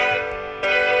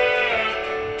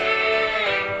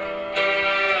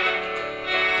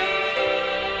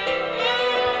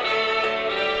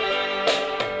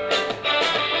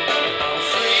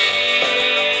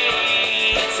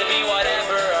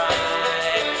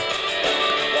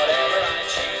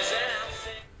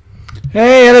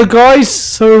Hey, hello guys.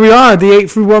 So here we are, the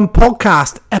 831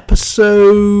 podcast,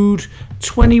 episode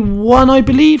 21, I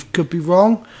believe. Could be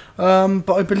wrong, but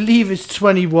I believe it's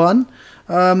 21.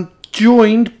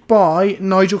 Joined by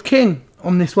Nigel King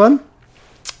on this one.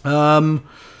 Yeah,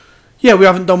 we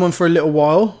haven't done one for a little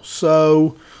while,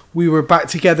 so we were back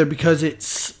together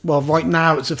because right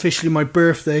now it's officially my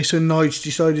birthday, so Nigel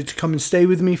decided to come and stay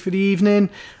with me for the evening.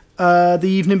 The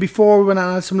evening before, we went out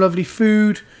and had some lovely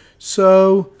food,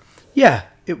 so yeah,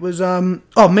 it was,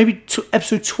 maybe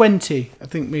episode 20, I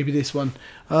think maybe this one.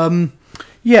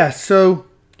 Yeah, so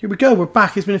here we go, we're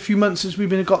back. It's been a few months since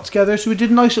we've got together, so we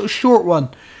did a nice little short one.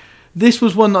 This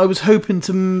was one that I was hoping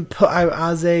to put out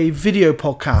as a video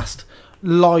podcast,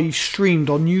 live streamed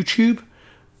on YouTube,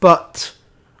 but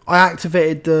I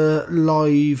activated the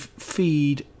live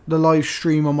feed, the live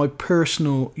stream on my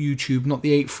personal YouTube, not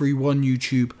the 831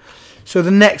 YouTube. So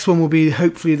the next one will be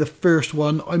hopefully the first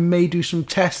one. I may do some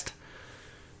test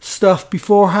stuff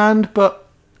beforehand, but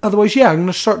otherwise, yeah, I'm going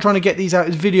to start trying to get these out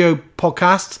as video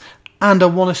podcasts, and I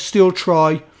want to still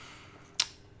try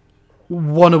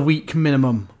one a week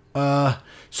minimum.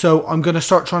 So I'm going to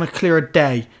start trying to clear a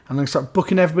day, and I'm going to start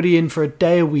booking everybody in for a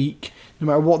day a week, no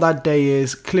matter what that day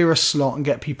is, clear a slot and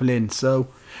get people in. So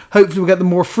hopefully we'll get them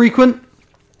more frequent.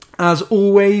 As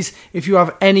always, if you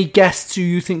have any guests who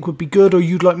you think would be good or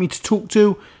you'd like me to talk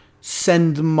to,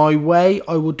 send them my way.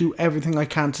 I will do everything I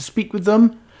can to speak with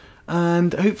them.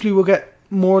 And hopefully we'll get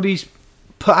more of these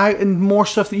put out and more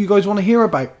stuff that you guys want to hear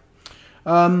about.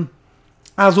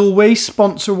 As always,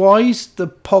 sponsor-wise, the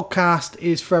podcast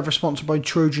is forever sponsored by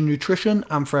Trojan Nutrition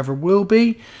and forever will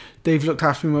be. They've looked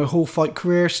after me my whole fight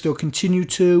career, still continue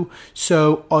to.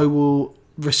 So I will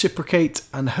reciprocate,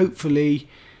 and hopefully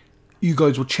you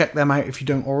guys will check them out if you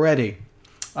don't already.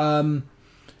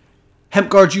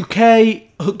 HempGuard UK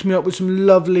hooked me up with some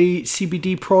lovely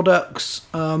CBD products.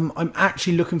 I'm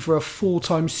actually looking for a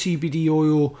full-time CBD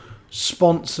oil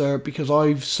sponsor because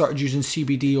I've started using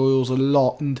CBD oils a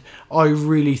lot, and I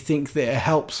really think that it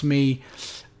helps me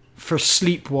for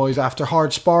sleep-wise after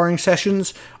hard sparring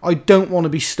sessions. I don't want to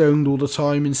be stoned all the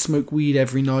time and smoke weed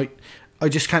every night. I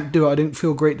just can't do it. I don't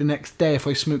feel great the next day if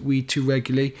I smoke weed too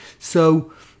regularly.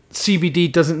 So CBD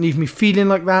doesn't leave me feeling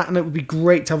like that, and it would be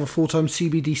great to have a full-time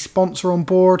CBD sponsor on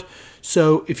board.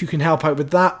 So if you can help out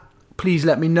with that, please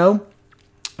let me know,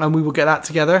 and we will get that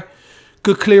together.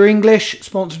 Good Clear English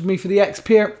sponsored me for the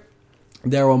X-Peer.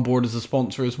 They're on board as a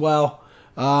sponsor as well.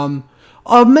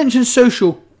 I'll mention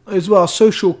Social as well,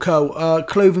 Social Co,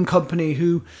 clothing company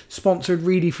who sponsored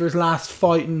Reedy for his last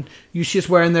fight, and you see us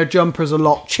wearing their jumpers a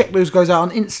lot. Check those guys out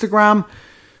on Instagram.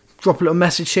 Drop a little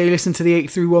message, say listen to the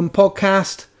 831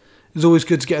 podcast. It's always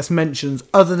good to get us mentions.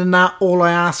 Other than that, all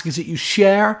I ask is that you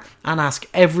share, and ask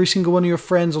every single one of your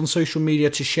friends on social media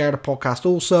to share the podcast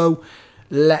also.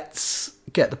 Let's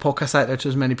get the podcast out there to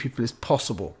as many people as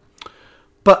possible.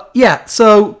 But yeah,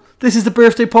 so this is the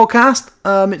birthday podcast.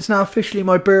 It's now officially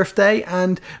my birthday,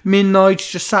 and me and Nigel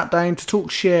just sat down to talk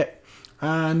shit,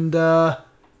 and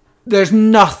there's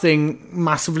nothing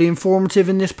massively informative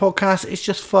in this podcast. It's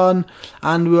just fun,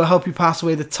 and we'll help you pass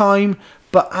away the time.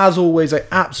 But as always, I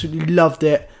absolutely loved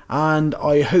it, and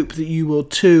I hope that you will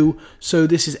too. So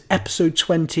this is episode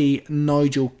 20,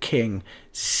 Nigel King.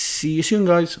 See you soon,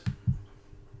 guys.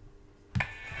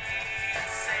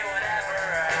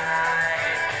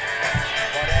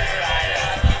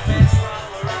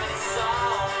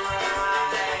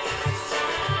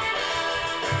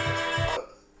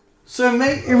 So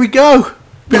mate, here we go.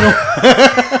 Been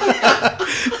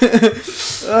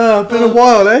a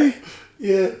while, eh?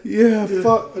 Yeah.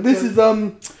 Fuck. Okay. This is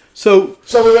So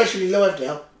we're actually live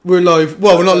now. We're live.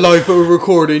 Well, we're not live, but we're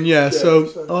recording. Yeah.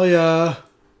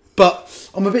 But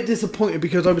I'm a bit disappointed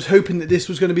because I was hoping that this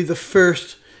was going to be the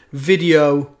first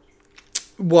video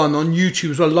one on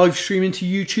YouTube as well, live streaming to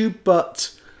YouTube.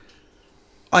 But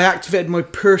I activated my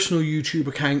personal YouTube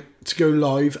account to go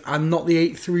live, and not the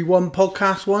 831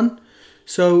 podcast one.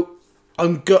 So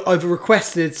I've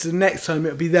requested, so next time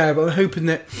it'll be there, but I'm hoping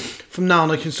that from now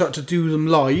on I can start to do them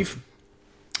live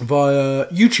via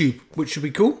YouTube, which should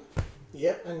be cool.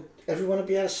 Yep, and everyone will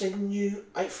be able to see the new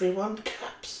 831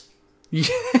 caps. Yeah,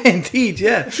 indeed,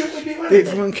 yeah. Shouldn't we be wearing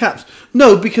 831 caps?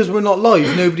 No, because we're not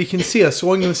live, nobody can see us,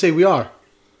 so I'm going to say we are.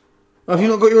 Have you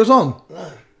not got yours on?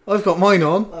 No. I've got mine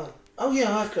on. Oh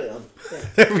yeah, I've got it on. Yeah.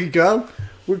 There we go.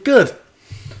 We're good.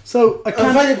 So I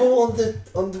can't... Available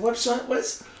on the website,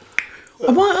 Wes?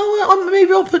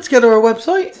 Maybe I'll put together a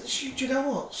website. Do you know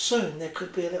what? Soon there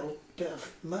could be a little bit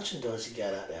of merchandising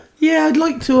going out there. Yeah, I'd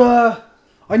like to. I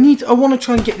want to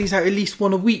try and get these out at least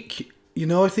one a week. You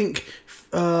know, I think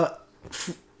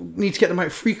need to get them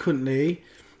out frequently.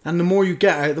 And the more you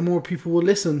get out, the more people will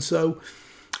listen. So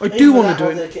I Even do want to do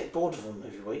that, it. They'll get bored of them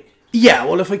every week. Yeah,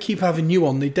 well, if I keep having you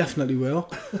on, they definitely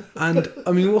will. And,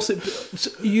 I mean, what's it...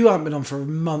 So you haven't been on for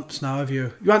months now, have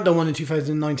you? You haven't done one in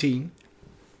 2019?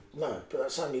 No, but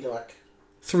that's only like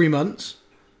 3 months?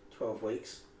 12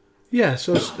 weeks. Yeah,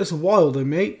 so that's a while though,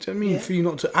 mate. I mean, for you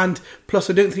not to... And, plus,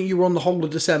 I don't think you were on the whole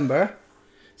of December.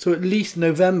 So at least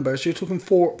November. So you're talking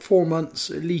four months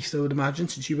at least, I would imagine,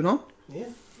 since you've been on. Yeah.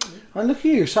 And look at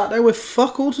you, sat there with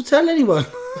fuck all to tell anyone.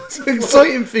 That's how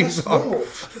exciting things are.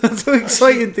 That's how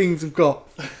exciting things have got.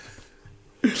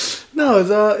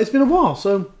 No, it's been a while,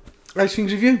 so how's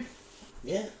things with you?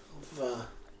 Yeah,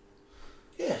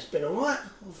 it's been alright.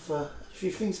 I've a few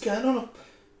things going on. I've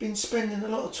been spending a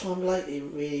lot of time lately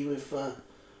really with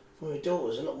my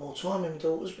daughters, a lot more time with my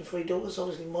daughters, my 3 daughters.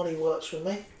 Obviously Molly works with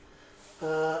me.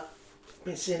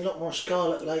 Been seeing a lot more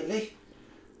Scarlett lately,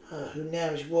 who now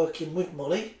is working with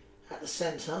Molly at the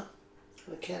centre,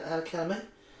 at the academy,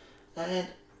 and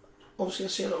obviously I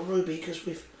see a lot of Ruby because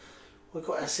we've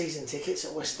got our season tickets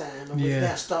at West Ham, and we've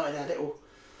now started our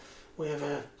we have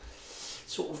a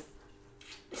sort of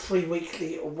 3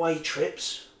 weekly away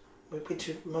trips. We've been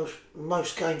to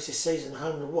most games this season,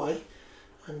 home and away,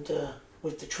 and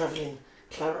with the travelling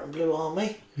Claret and Blue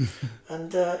Army,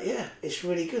 and it's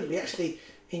really good. We actually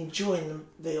enjoying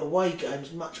the away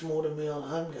games much more than we are the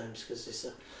home games because it's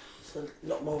a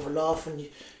lot more of a laugh, and you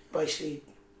basically,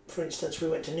 for instance, we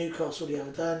went to Newcastle the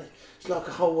other day and it's like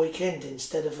a whole weekend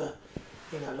instead of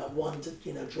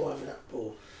driving up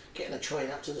or getting a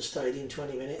train up to the stadium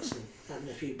 20 minutes and having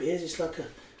a few beers. It's like a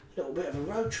little bit of a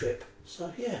road trip. So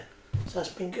that's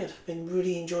been good. Been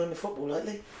really enjoying the football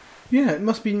lately. Yeah, it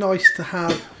must be nice to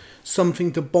have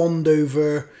something to bond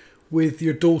over with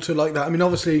your daughter like that. I mean,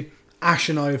 obviously Ash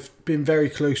and I have been very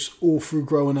close all through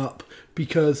growing up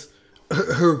because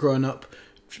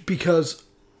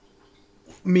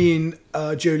me and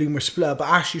Jolene were split up, but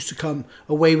Ash used to come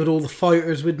away with all the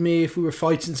fighters with me. If we were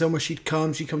fighting somewhere, she'd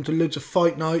come to loads of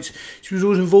fight nights. She was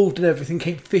always involved in everything,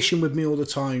 came fishing with me all the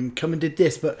time, come and did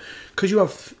this. But because you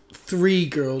have 3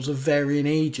 girls of varying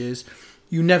ages,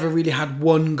 you never really had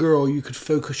one girl you could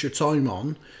focus your time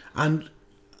on, and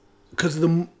because of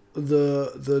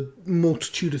the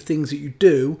multitude of things that you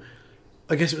do,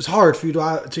 I guess it was hard for you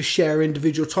to share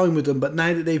individual time with them. But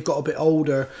now that they've got a bit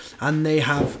older and they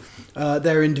have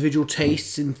their individual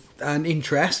tastes and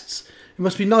interests, it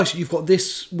must be nice that you've got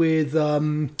this with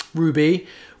Ruby.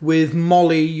 With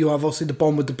Molly, you have obviously the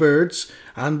bond with the birds,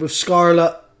 and with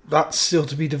Scarlett, that's still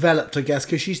to be developed, I guess,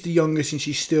 because she's the youngest and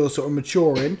she's still sort of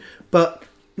maturing. But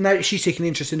now that she's taking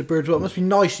interest in the birds, well, it must be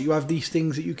nice that you have these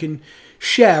things that you can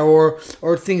share or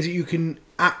things that you can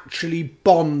actually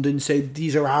bond and say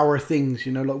these are our things,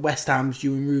 like West Ham's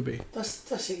you and Ruby.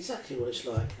 That's exactly what it's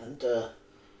like, and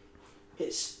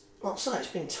it's like I say, it's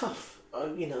been tough.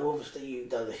 Obviously you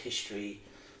know the history,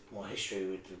 my history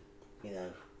with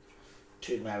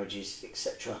 2 marriages,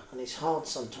 etc. And it's hard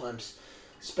sometimes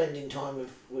spending time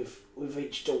with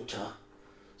each daughter,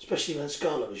 especially when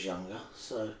Scarlett was younger.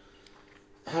 So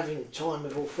having time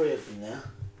with all 3 of them now,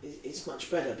 it's much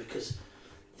better because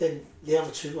then the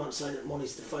other 2 won't say that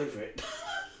Molly's the favourite.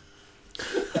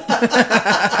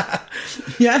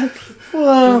 Yeah,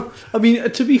 well, I mean,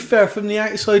 to be fair, from the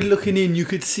outside looking in, you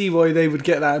could see why they would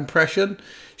get that impression.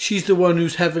 She's the one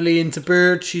who's heavily into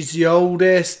birds, she's the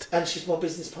oldest. And she's my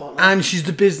business partner. And she's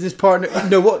the business partner.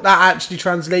 No, what that actually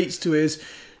translates to is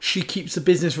she keeps the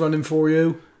business running for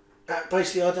you.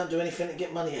 Basically, I don't do anything to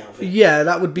get money out of it. Yeah,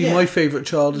 that would be my favourite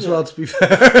child as well, to be fair.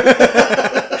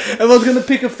 If I was going to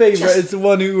pick a favourite, it's the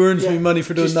one who earns me money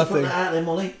for doing nothing. Just to put that out there,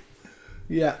 Molly.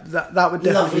 Yeah, that would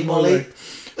definitely Lovely Molly.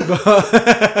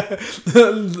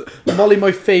 Molly,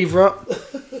 my favourite.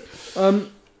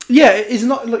 Yeah, it's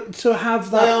not like to have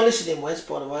that. They are listening, Wes,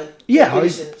 by the way. Yeah.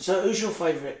 So, who's your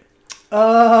favourite?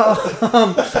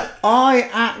 I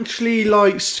actually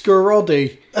like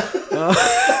Scarroddy.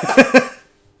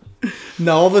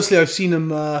 No, obviously I've seen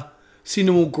them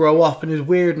all grow up, and it's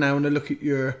weird now when I look at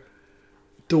your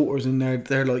daughters and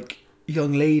they're like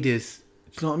young ladies.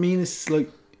 Do you know what I mean? It's like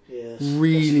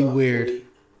really weird. Really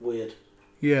weird.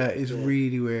 Yeah, it's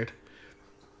really weird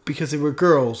because they were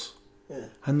girls. Yeah.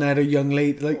 And now they're young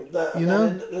ladies,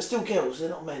 they're still girls. They're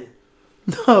not men.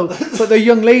 No, but they're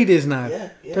young ladies now. Yeah.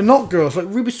 They're not girls. Like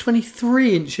Ruby's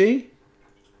 23, isn't she?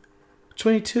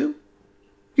 22.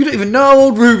 You don't even know how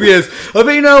old Ruby is. I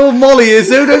bet you know how old Molly is,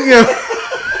 though, don't you?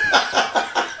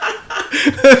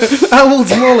 How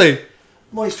old's Molly?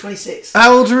 Molly's 26.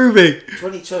 How old's Ruby?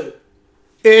 22.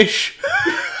 Ish.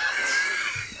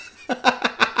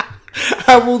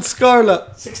 How old's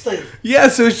Scarlett? 16. Yeah,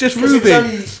 so it's just Ruby. It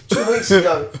was only 2 weeks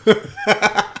ago.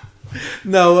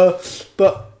 No,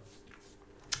 but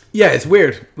yeah, it's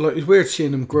weird. Like it's weird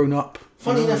seeing them grown up.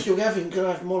 Funny enough, you're going to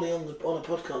have Molly on a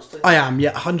podcast. I am,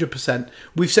 yeah, 100%.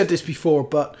 We've said this before,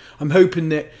 but I'm hoping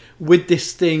that with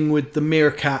this thing with the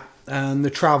meerkat and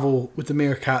the travel with the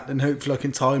meerkat, and hopefully I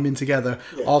can tie them in together.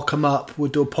 Yeah. I'll come up,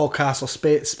 we'll do a podcast,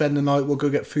 I'll spend the night, we'll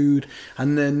go get food,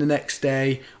 and then the next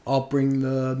day I'll bring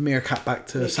the meerkat back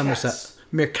to Somerset.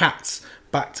 Meerkats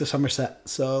back to Somerset.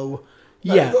 So,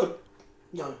 yeah.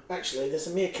 No, actually, there's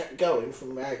a meerkat going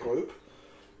from our group,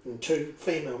 and 2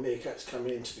 female meerkats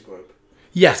coming into the group.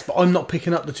 Yes, but I'm not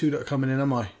picking up the 2 that are coming in,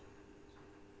 am I?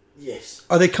 Yes.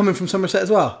 Are they coming from Somerset as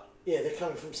well? Yeah, they're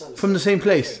coming from Somerset. From the same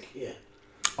place? I think, yeah.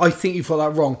 I think you've got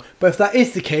that wrong. But if that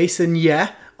is the case, then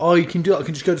yeah, I can do it. I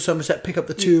can just go to Somerset, pick up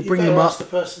the 2, bring them up. Ask the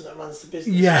person that runs the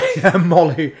business. Yeah,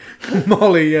 Molly.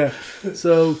 Molly, yeah.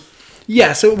 So,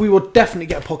 yeah, so we will definitely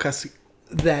get a podcast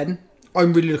then.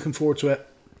 I'm really looking forward to it.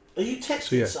 Are you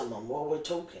texting someone while we're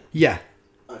talking? Yeah.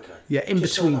 Okay. Yeah, in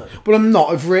between. Well, I'm not.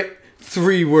 I've written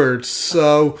 3 words,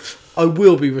 so I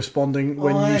will be responding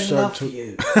when you start to.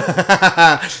 You.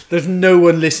 There's no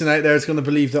one listening out there that's going to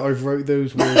believe that I've wrote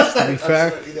those words. To be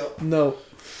fair, not.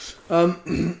 No.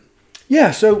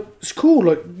 Yeah, so it's cool.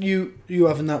 Like you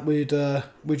having that with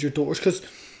your daughters, because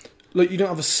like you don't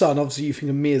have a son. Obviously, you think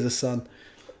of me as a son.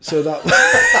 So that.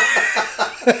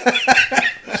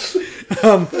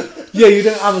 Yeah, you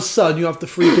don't have a son. You have the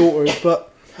 3 daughters,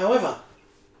 but. However,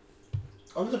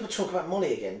 I'm going to talk about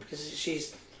Molly again because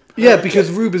she's. Yeah, because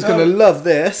Ruben's going to love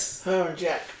this. Her and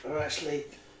Jack are actually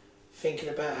thinking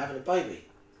about having a baby.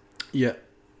 Yeah.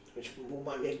 Which will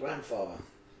make me a grandfather.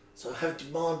 So I have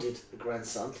demanded a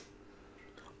grandson.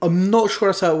 I'm not sure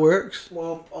that's how it works.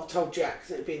 Well, I've told Jack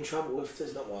that he'd be in trouble if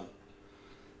there's not one.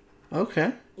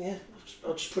 Okay. Yeah,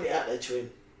 I'll just put it out there to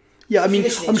him. Yeah, I mean,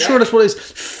 I'm sure that's what it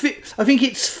is. I think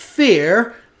it's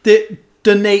fear that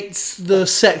donates the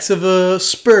sex of a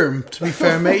sperm, to be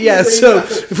fair, mate. Yeah, so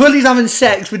if Willie's having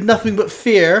sex with nothing but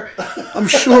fear, I'm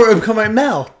sure it'll come out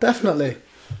male. Definitely.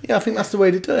 Yeah, I think that's the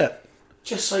way to do it.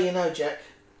 Just so you know, Jack.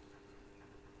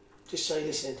 Just so you're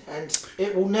listening. And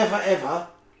it will never, ever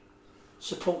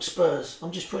support Spurs.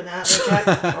 I'm just putting it out there,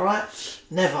 Jack. Alright?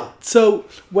 Never. So,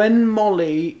 when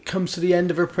Molly comes to the end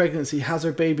of her pregnancy, has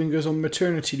her baby and goes on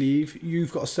maternity leave,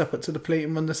 you've got to step up to the plate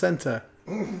and run the centre.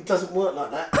 It doesn't work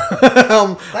like that.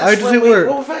 How does it work?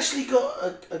 Well, we've actually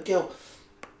got a girl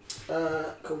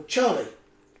called Charlie.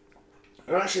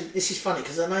 Or actually, this is funny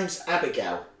because her name's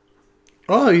Abigail.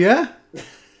 Oh, yeah?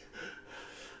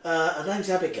 Her name's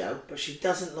Abigail, but she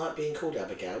doesn't like being called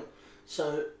Abigail.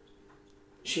 So,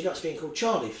 she likes being called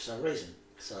Charlie for some reason.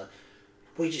 So,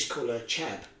 we just call her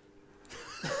Chab.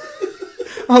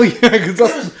 Oh, yeah,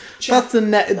 because that's the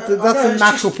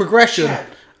natural progression. Chab.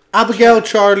 Abigail, Chab.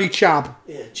 Charlie, Chab.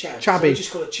 Yeah, Chab. Chabby. So we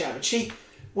just call her Chab.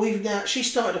 And she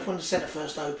started up when the centre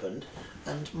first opened,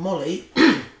 and Molly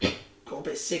got a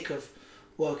bit sick of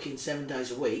working 7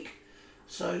 days a week,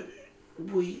 so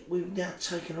we've now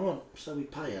taken her on. So we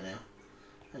pay her now,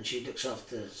 and she looks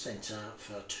after the centre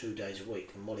for 2 days a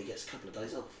week, and Molly gets a couple of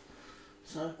days off.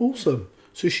 So awesome.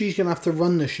 So she's going to have to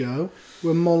run the show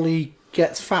when Molly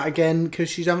gets fat again because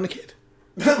she's having a kid.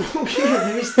 There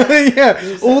is that.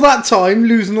 Yeah, all that time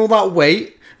losing all that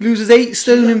weight, loses 8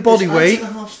 stone in body weight,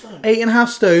 8.5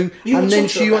 stone, and then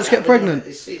she wants to get pregnant.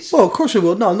 Well, of course I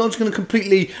will. No, I'm not just going to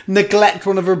completely neglect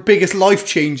one of her biggest life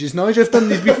changes. Nigel, I've done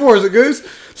these before as it goes.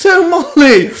 So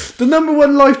Molly, the number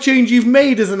 1 life change you've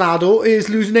made as an adult is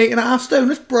losing 8.5 stone.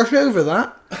 Let's brush over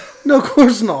that. No, of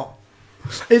course not.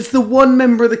 It's the one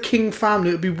member of the King family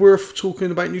that would be worth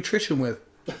talking about nutrition with.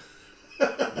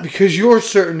 Because you're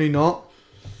certainly not.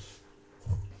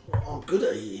 I'm good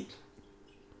at eating.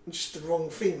 Just the wrong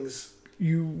things.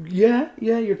 Yeah,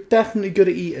 you're definitely good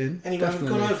at eating. Anyway,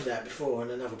 definitely. we've gone over that before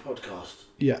in another podcast.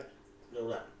 Yeah. All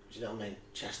that, do you know what I mean?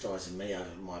 Chastising me over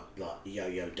my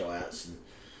yo-yo diets and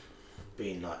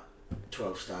being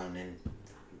 12 stone and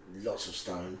lots of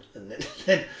stone and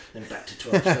then back to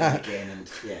 12 stone again and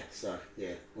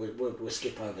we'll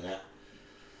skip over that.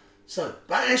 So,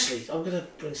 but actually, I'm going to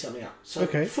bring something up. So,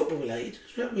 football related.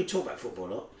 We don't really talk about football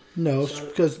a lot. No, it's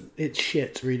because it's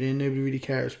shit, really, and nobody really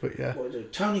cares, but yeah. What do?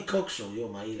 Tony Cogswell, your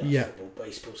mate, he loves football, but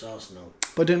he supports Arsenal.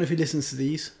 But I don't know if he listens to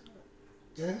these.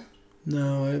 Yeah?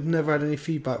 No, I've never had any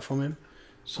feedback from him.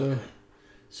 So, okay.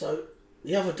 So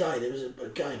the other day there was a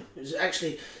game. It was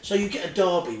actually, so you get a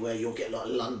derby where you'll get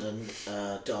London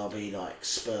derby, like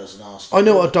Spurs and Arsenal. I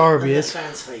know what a derby is. The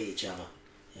fans hate each other.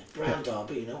 Yeah, Brown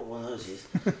derby, you know what one of those is.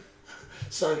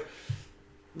 So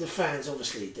the fans,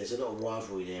 obviously, there's a lot of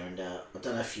rivalry there, and I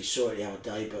don't know if you saw it the other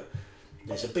day, but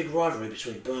there's a big rivalry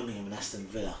between Birmingham and Aston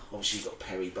Villa. Obviously, you've got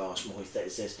Perry, Barsh, Moyes.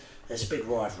 There's a big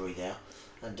rivalry there,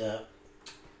 and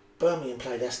Birmingham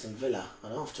played Aston Villa,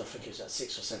 and after I think it was at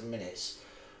 6 or 7 minutes,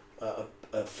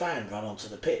 a fan ran onto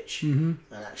the pitch and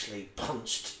actually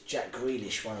punched Jack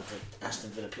Grealish, one of the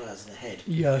Aston Villa players, in the head.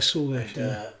 Yeah, I saw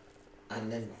that.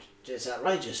 And then it's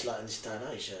outrageous, like in this day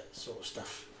and age, that sort of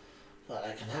stuff like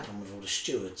that can happen with all the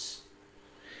stewards.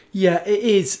 Yeah, it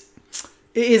is.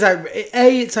 It's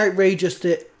outrageous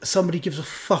that somebody gives a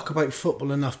fuck about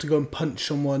football enough to go and punch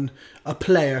someone, a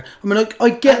player. I mean, I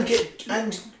get...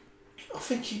 And I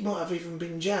think he might have even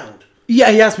been jailed.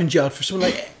 Yeah, he has been jailed for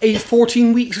something like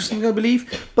 14 weeks or something, I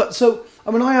believe. But so,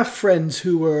 I mean, I have friends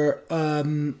who were,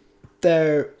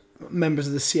 they're members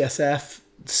of the CSF,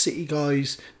 City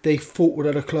guys. They fought with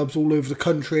other clubs all over the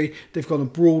country. They've gone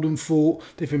abroad and fought.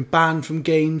 They've been banned from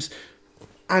games.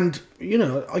 And, you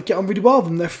know, I get on really well with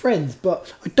them. They're friends.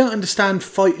 But I don't understand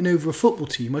fighting over a football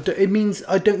team. It means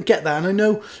I don't get that. And I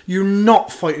know you're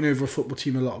not fighting over a football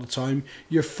team a lot of the time.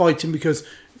 You're fighting because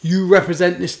you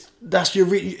represent this. That's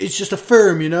your. It's just a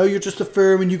firm, you know. You're just a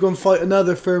firm, and you go and fight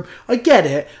another firm. I get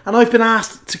it, and I've been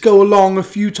asked to go along a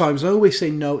few times. I always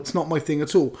say no. It's not my thing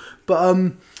at all.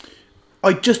 But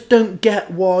I just don't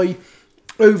get why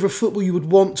over football you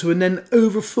would want to, and then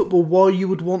over football why you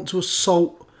would want to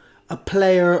assault a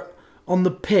player on the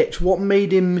pitch. What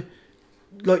made him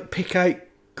like pick out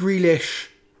Grealish?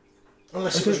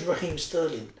 Unless it was Raheem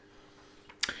Sterling.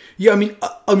 Yeah, I mean,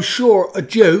 I'm sure a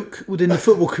joke within the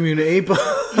football community, but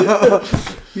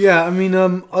yeah, I mean,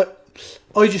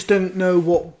 I just don't know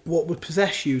what would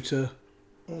possess you to,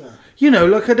 you know,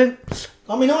 like I don't.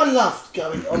 I mean, I loved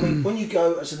going. I mean, when you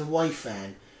go as an away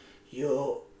fan,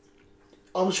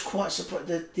 I was quite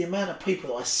surprised the amount of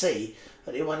people that I see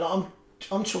at the away. Like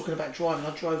I'm talking about driving.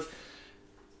 I drove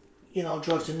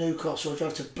to Newcastle. I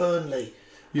drove to Burnley.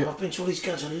 Yeah. And I've been to all these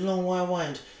games a long way away,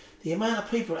 and the amount of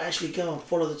people that actually go and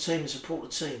follow the team and support the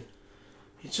team,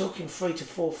 you're talking 3,000 to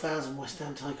 4,000 West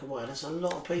Ham takeaway. That's a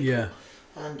lot of people. Yeah.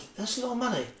 And that's a lot of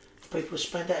money for people to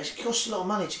spend out. It costs a lot of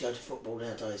money to go to football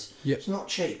nowadays. Yep. It's not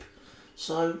cheap.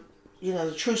 So, you know,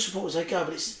 the true supporters, they go,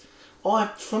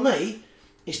 but for me,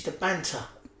 it's the banter.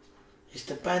 It's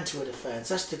the banter with the fans.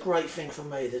 That's the great thing for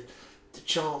me. The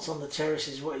chants on the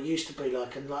terraces, what it used to be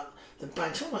like, and like the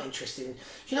banter. I'm not interested in. Do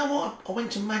you know what? I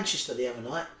went to Manchester the other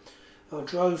night. I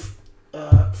drove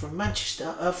from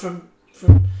Manchester, from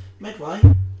Medway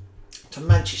to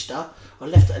Manchester. I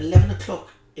left at 11 o'clock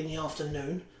in the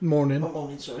afternoon.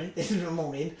 Morning, sorry. In the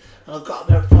morning. And I got up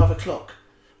there at 5 o'clock.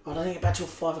 I didn't get back till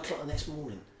 5 o'clock the next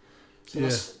morning. So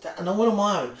yeah. And I went on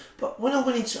my own. But when I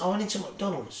went into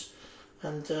McDonald's,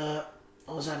 and I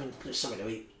was having something to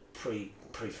eat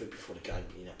pre-food before the game,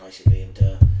 you know, basically, and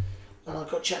I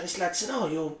got chatting. This lad said, "Oh,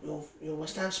 you're a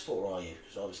West Ham supporter, are you?"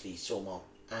 Because obviously he saw my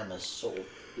Hammers sort of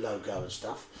logo and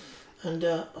stuff. And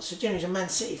I said, "Jimmy, he's a Man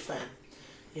City fan,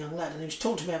 young lad," and he was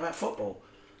talking to me about football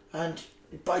and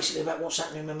basically about what's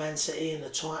happening with Man City and the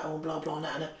title and blah blah and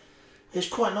that. And it was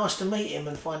quite nice to meet him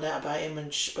and find out about him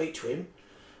and speak to him.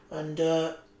 And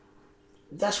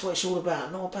that's what it's all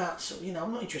about. Not about, you know,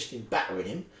 I'm not interested in battering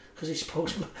him because he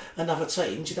supports another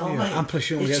team. Do you know what I mean? And plus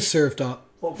you don't want to get served up.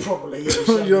 Well, probably.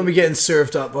 Yeah, you won't be getting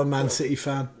served up by a Man City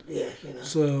fan. Yeah, you know.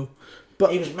 So,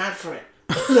 but he was mad for it.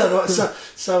 No, right,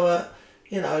 so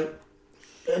you know,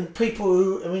 and people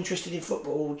who are interested in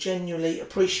football genuinely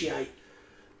appreciate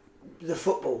the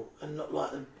football and not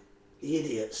like the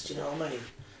idiots. Do you know what I mean?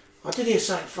 I did hear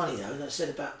something funny though. That said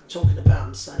about talking about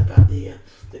and saying about the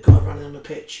guy running on the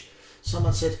pitch.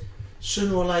 Someone said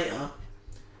sooner or later,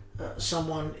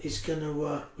 someone is going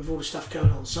to, with all the stuff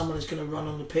going on, someone is going to run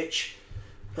on the pitch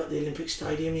at the Olympic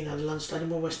Stadium. You know, the London Stadium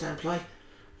where West Ham play.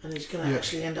 And he's going to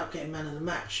actually end up getting man of the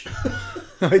match.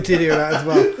 I did hear that as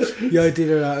well. Yeah, I did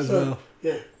hear that as well.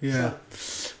 Yeah. Yeah.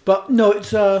 So. But no,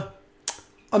 it's...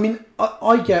 I mean,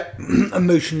 I get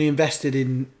emotionally invested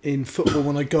in football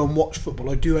when I go and watch football.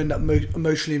 I do end up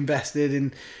emotionally invested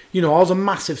in... You know, I was a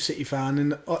massive City fan,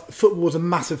 and football was a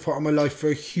massive part of my life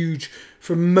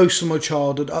for most of my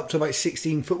childhood. Up to about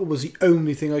 16, football was the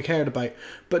only thing I cared about.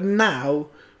 But now,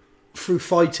 through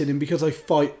fighting, and because I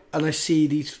fight and I see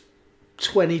these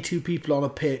 22 people on a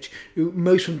pitch who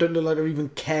most of them don't look like they're even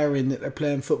caring that they're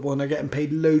playing football and they're getting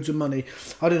paid loads of money.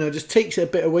 I don't know, it just takes it a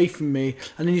bit away from me.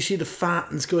 And then you see the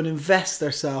fans go and invest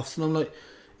themselves, and I'm like,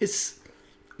 it's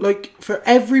like for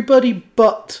everybody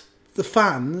but the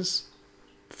fans,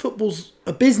 football's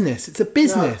a business. It's a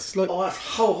business. No, I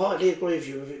wholeheartedly agree with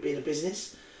you with it being a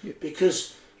business. Yeah.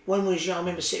 Because when we was young, I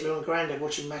remember sitting with my granddad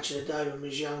watching Match of the Day when we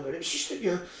was younger, and it was just that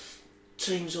your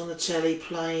teams on the telly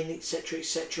playing, etc.,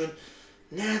 etc. And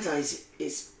nowadays,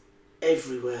 it's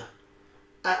everywhere.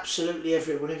 absolutely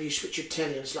everywhere. Whenever you switch your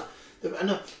telly, it's like.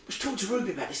 And I was talking to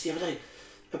Ruby about this the other day,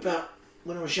 about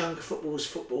when I was younger, football was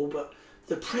football, but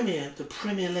the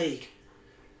Premier League,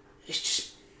 it's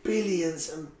just billions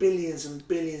and billions and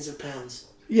billions of pounds.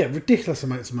 Yeah, ridiculous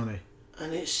amounts of money.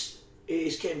 And it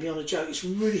is getting beyond a joke. It's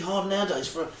really hard nowadays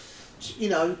for,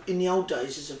 in the old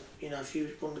days, if you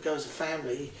wanted to go as a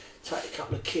family, take a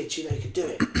couple of kids, you could do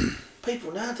it.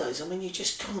 People nowadays, you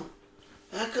just can't.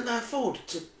 How can they afford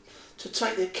to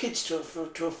take their kids to a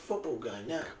football game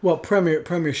now? Well,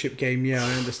 Premiership game, yeah,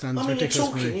 I understand. It's you're ridiculous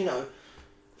talking, money.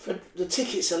 For the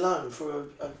tickets alone for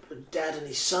a dad and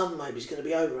his son, maybe is going to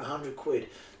be over £100.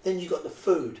 Then you got the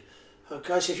food.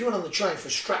 Okay, so if you went on the train for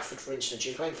Stratford, for instance,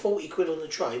 you're paying £40 on the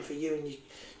train for you and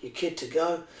your kid to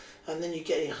go, and then you're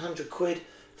getting £100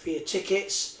 for your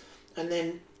tickets, and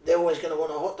then they're always going to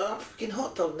want a hot dog. A fucking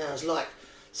hot dog now is like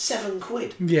 £7.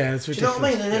 Yeah, it's ridiculous. Do you know what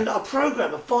I mean? And then a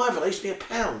programme, a £5, they used to be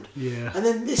 £1. Yeah. And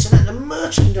then this and that, the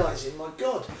merchandising, my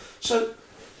God. So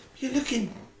you're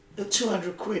looking at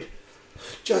 £200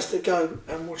 just to go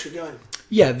and watch a game.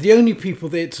 Yeah, the only people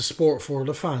that it's a sport for are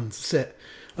the fans. That's it.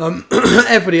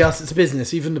 Everybody else, it's a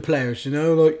business. Even the players,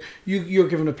 like you're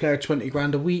giving a player 20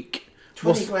 grand a week.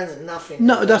 20 grand is nothing.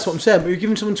 No, that's what I'm saying. But you're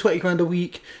giving someone 20 grand a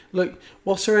week. Like,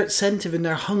 what's their incentive in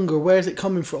their hunger? Where is it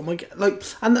coming from?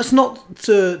 And that's not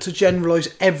to generalise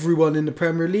everyone in the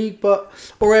Premier League,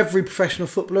 or every professional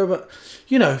footballer. But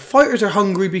fighters are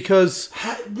hungry because.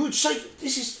 Would say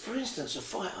this is, for instance, a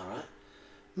fighter, right?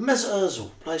 Mesut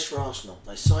Ozil plays for Arsenal.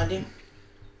 They signed him.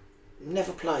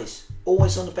 Never plays.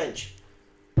 Always on the bench.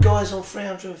 Guy's on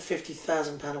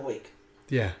 £350,000 a week.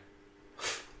 Yeah.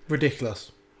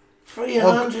 Ridiculous.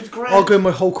 300 grand. I'll go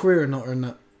my whole career and not earn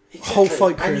that. Exactly. Whole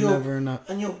fight career and never earn that.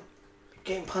 And you're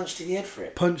getting punched in the head for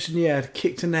it. Punched in the head,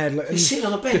 kicked in the head. You're sitting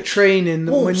on a bench. The training,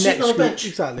 my sitting next on a bench.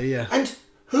 Exactly, yeah. And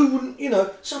who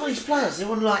wouldn't, some of these players, they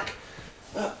wouldn't like.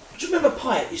 Do you remember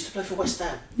Pyatt used to play for West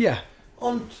Ham? Yeah.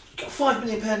 On a £5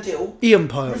 million deal. Ian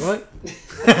Pyatt, right?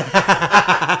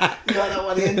 You got that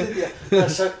one in, didn't you? No,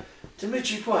 so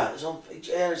Dimitri Pyatt was on.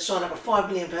 Signed up a £5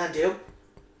 million deal.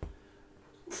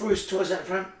 Threw his toys out the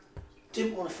pram.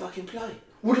 Didn't want to fucking play.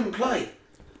 Wouldn't play.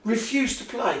 Refused to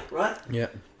play, right? Yeah.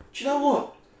 Do you know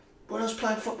what? When I was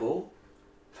playing football,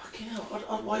 fucking hell,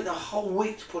 I'd wait the whole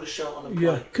week to put a shirt on and play.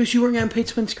 Yeah, because you weren't getting paid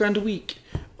 20 grand a week.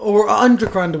 Or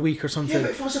 100 grand a week or something. Yeah,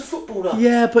 but if I was a footballer...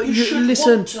 Yeah, but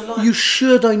listen, to, you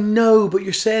should, I know, but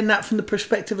you're saying that from the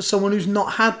perspective of someone who's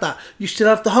not had that. You still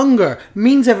have the hunger. It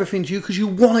means everything to you because you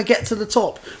want to get to the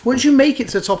top. Once you make it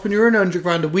to the top and you're earning 100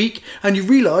 grand a week and you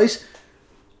realise,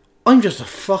 I'm just a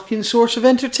fucking source of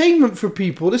entertainment for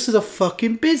people. This is a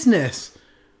fucking business.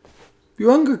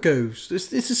 Your hunger goes. It's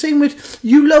the same with...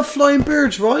 You love flying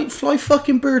birds, right? Fly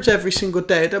fucking birds every single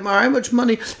day. It don't matter how much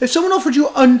money... If someone offered you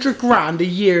 100 grand a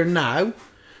year now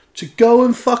to go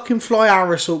and fucking fly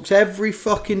Arrowhawks every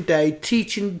fucking day,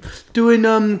 teaching,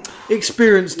 doing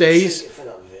experience days...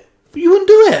 You wouldn't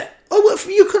do it.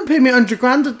 You couldn't pay me 100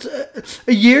 grand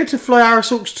a year to fly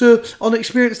Arrowhawks on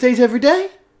experience days every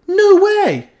day? No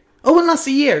way. I wouldn't last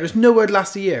a year. There's no way I'd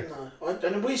last a year. No.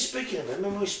 And we were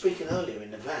speaking earlier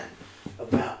in the van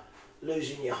about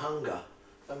losing your hunger,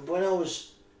 and when I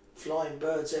was flying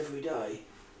birds every day,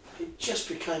 it just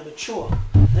became a chore.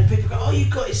 And people go, "Oh, you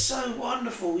got it so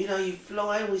wonderful, you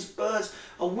fly all these birds.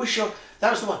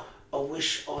 That was the one. I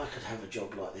wish I could have a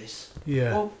job like this."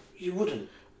 Yeah. Well, you wouldn't.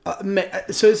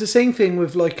 So it's the same thing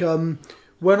with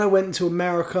when I went to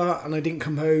America and I didn't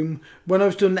come home. When I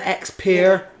was doing the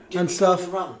X-Pier and stuff.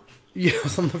 Yeah, I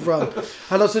was on the run. And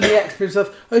I was doing the X-Pier and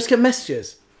stuff. I used to get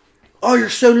messages. "Oh, you're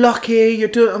so lucky, you're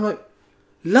doing..." I'm like,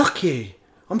 lucky?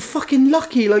 I'm fucking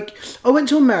lucky. I went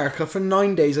to America for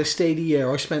 9 days. I stayed a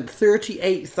year. I spent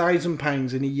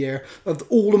 £38,000 in a year of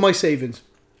all of my savings.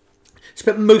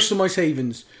 Spent most of my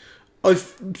savings.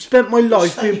 I've spent my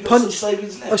life being punched.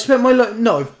 I spent my life...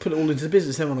 No, I've put it all into the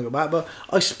business then when I got back. But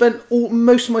I spent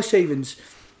most of my savings.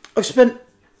 I've spent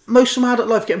most of my adult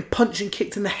life getting punched and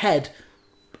kicked in the head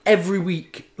every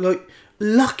week.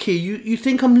 Lucky. You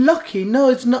think I'm lucky? No,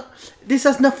 it's not. This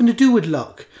has nothing to do with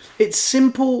luck. It's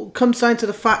simple. Comes down to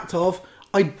the fact of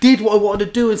I did what I wanted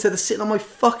to do instead of sitting on my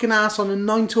fucking ass on a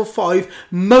 9 till 5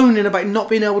 moaning about not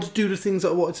being able to do the things that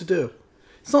I wanted to do.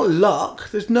 It's not luck.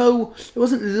 It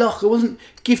wasn't luck. I wasn't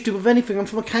gifted with anything. I'm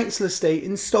from a council estate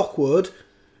in Stockwood.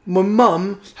 My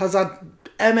mum has had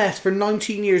MS for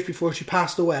 19 years before she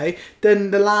passed away.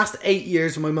 Then the last 8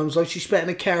 years of my mum's life she spent in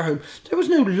a care home. There was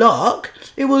no luck.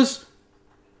 It was...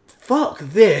 Fuck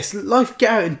this, life,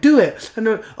 get out and do it. And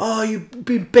they're, "Oh, you've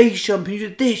been base jumping, you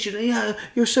did this,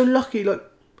 you're so lucky."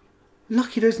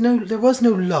 Lucky, there was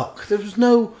no luck.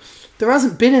 there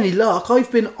hasn't been any luck.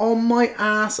 I've been on my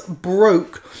ass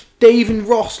broke. Dave and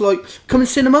Ross, like, come to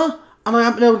cinema, and I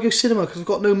haven't been able to go cinema because I've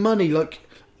got no money. Like,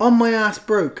 on my ass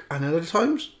broke. And other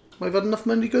times, I've had enough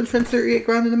money to go and spend 38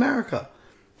 grand in America.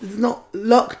 It's not,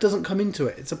 luck doesn't come into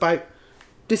it. It's about,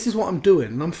 this is what I'm doing,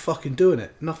 and I'm fucking doing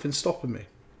it. Nothing's stopping me.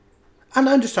 And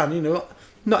I understand, you know,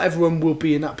 not everyone will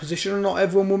be in that position, and not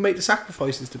everyone will make the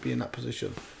sacrifices to be in that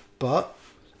position. But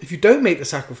if you don't make the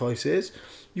sacrifices,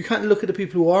 you can't look at the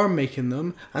people who are making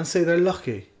them and say they're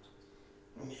lucky.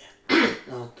 Yeah,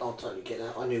 no, I'll totally get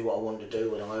that. I knew what I wanted to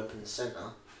do when I opened the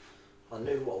centre. I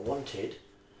knew what I wanted,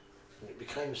 and it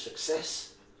became a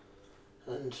success.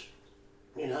 And,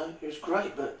 you know, it was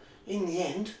great, but in the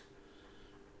end,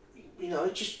 you know,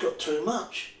 it just got too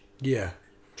much. Yeah.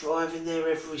 Driving there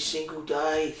every single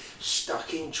day,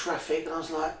 stuck in traffic, and I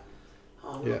was like,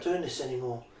 oh, I'm not doing this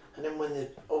anymore. And then when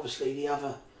obviously the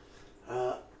other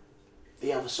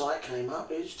site came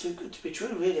up, it was too good to be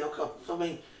true, really. I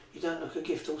mean, you don't look a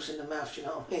gift horse in the mouth, you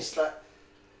know what I mean? It's like,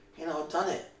 you know, I've done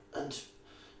it. And as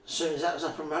soon as that was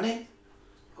up and running,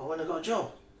 I went and got a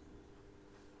job.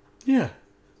 Yeah.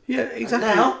 Yeah, exactly.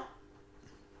 And now,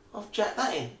 I've jacked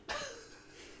that in.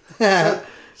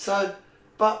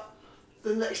 But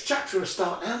the next chapter will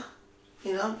start now,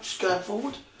 you know, just going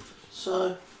forward.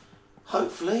 So,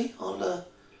 hopefully, in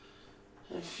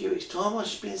a few weeks' time, I'll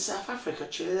just be in South Africa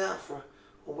chilling out for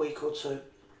a week or two.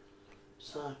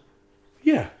 So.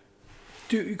 Yeah.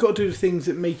 You've got to do the things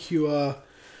that make you,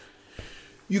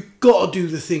 you've got to do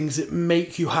the things that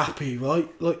make you happy, right?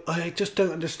 Like, I just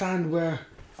don't understand where,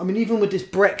 I mean, even with this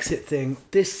Brexit thing,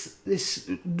 this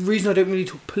reason I don't really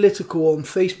talk political on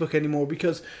Facebook anymore,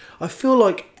 because I feel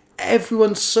like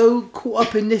everyone's so caught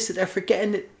up in this that they're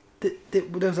forgetting that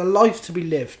there's a life to be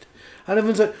lived. And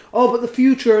everyone's like, oh, but the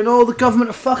future and all the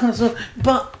government are fucking us up.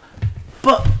 But,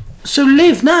 so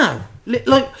live now.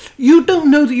 Like, you don't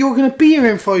know that you're going to be here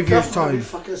in 5 years' time. They've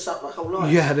fucking us up my whole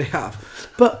life. Yeah, they have.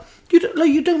 But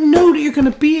you don't know that you're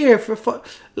going to be here for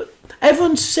look,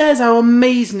 everyone says how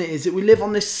amazing it is that we live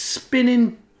on this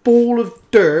spinning ball of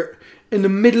dirt in the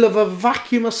middle of a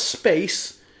vacuum of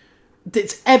space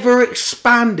that's ever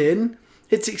expanding.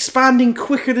 It's expanding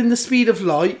quicker than the speed of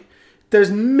light.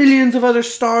 There's millions of other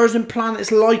stars and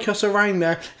planets like us around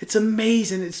there. It's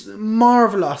amazing. It's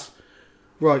marvellous.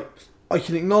 Right, I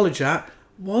can acknowledge that.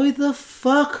 Why the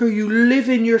fuck are you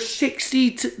living your 60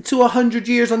 to 100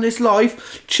 years on this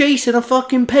life chasing a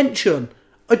fucking pension?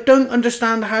 I don't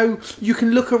understand how you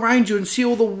can look around you and see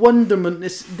all the wonderment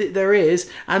that there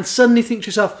is and suddenly think to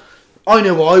yourself, I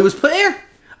know why I was put here.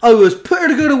 I was put here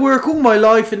to go to work all my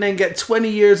life and then get 20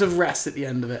 years of rest at the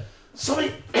end of it.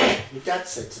 Something my dad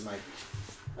said to me,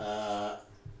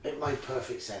 it made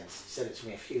perfect sense. He said it to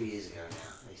me a few years ago now.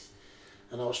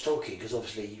 And I was talking, because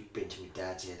obviously you've been to my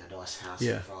dad's, he had a nice house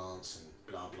in France and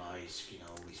blah blah, he's, you know,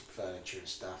 all his furniture and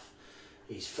stuff.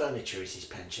 His furniture is his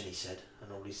pension, he said, and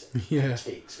all his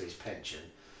antiques are his pension.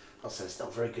 I said, it's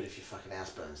not very good if your fucking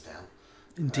house burns down.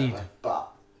 Indeed.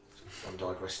 But, I'm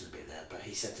digressing a bit there, but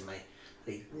he said to me,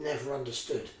 he never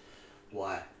understood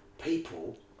why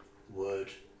people would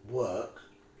work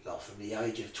like from the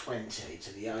age of 20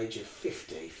 to the age of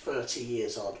 50, 30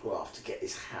 years hard graft to get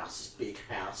this house, this big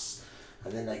house,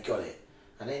 and then they got it.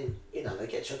 And then, you know, they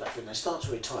get to that thing, they start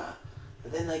to retire,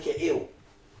 and then they get ill.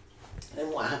 And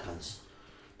then what happens?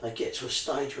 They get to a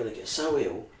stage where they get so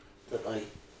ill that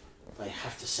they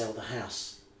have to sell the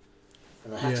house.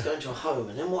 And they have to go into a home,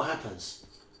 and then what happens?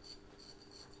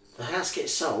 The house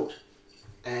gets sold,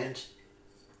 and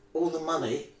all the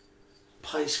money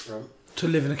pays for them to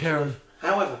live in a care home.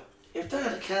 However, if they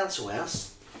had a council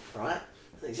house, right,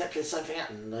 and exactly the same thing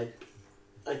happened, and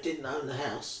they didn't own the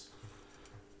house,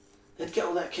 they'd get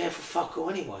all that care for fuck all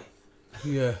anyway.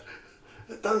 Yeah.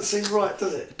 It doesn't seem right,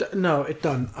 does it? No, it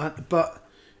doesn't. But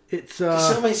it's... You see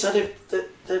what I mean?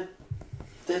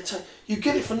 So you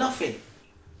get it for nothing.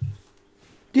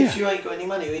 Yeah. If you ain't got any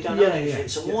money or you don't own anything.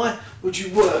 So why would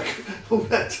you work all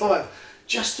that time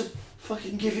just to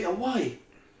fucking give it away?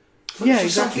 For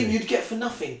something you'd get for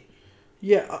nothing.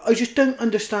 Yeah, I just don't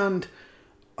understand.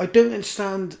 I don't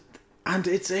understand, and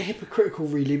it's a hypocritical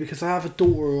really, because I have a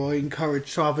daughter who I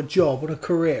encourage to have a job and a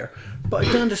career, but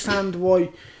I don't understand why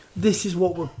this is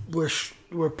what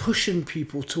we're pushing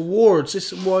people towards.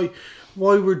 This is why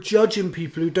we're judging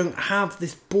people who don't have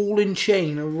this ball and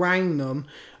chain around them.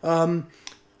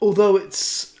 Although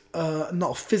it's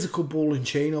not a physical ball and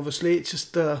chain, obviously, it's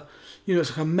just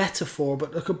it's like a metaphor,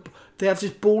 but they have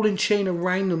this ball and chain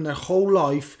around them their whole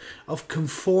life of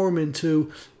conforming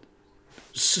to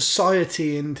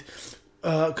society and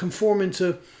conforming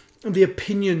to the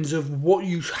opinions of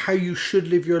how you should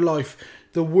live your life.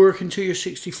 the work until you're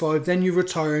 65, then you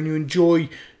retire and you enjoy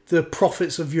the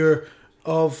profits of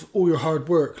all your hard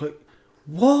work. Like,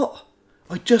 what?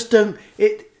 I just don't.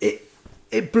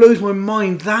 It blows my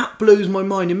mind. That blows my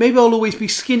mind, and maybe I'll always be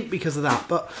skint because of that.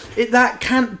 But that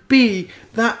cannot be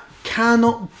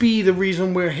the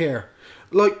reason we're here.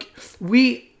 Like,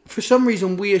 for some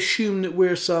reason, we assume that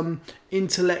we're some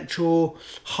intellectual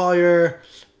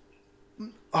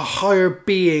a higher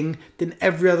being than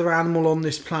every other animal on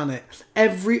this planet.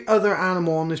 Every other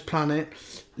animal on this planet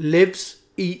lives,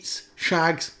 eats,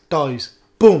 shags, dies.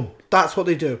 Boom. That's what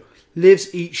they do.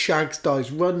 Lives, eats, shags,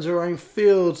 dies. Runs around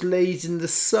fields, lays in the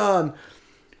sun.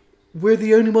 We're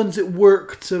the only ones that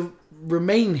work to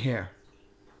remain here.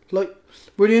 Like,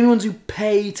 we're the only ones who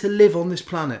pay to live on this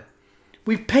planet.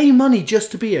 We pay money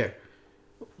just to be here.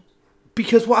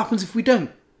 Because what happens if we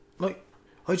don't? Like,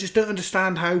 I just don't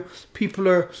understand how people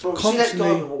are constantly... See that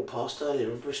guy we walked past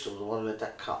earlier in Bristol, the one who had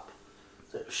that cup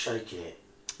that was shaking it?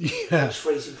 Yeah. It was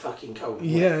freezing fucking cold.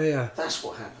 Yeah. That's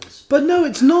what happens. But no,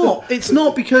 it's not. It's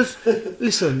not because,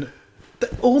 listen,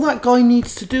 all that guy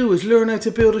needs to do is learn how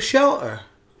to build a shelter.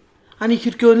 And he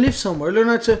could go and live somewhere, learn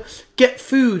how to get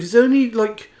food. It's only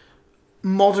like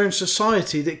modern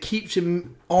society that keeps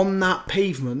him on that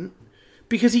pavement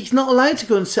because he's not allowed to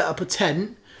go and set up a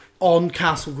tent on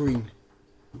Castle Green.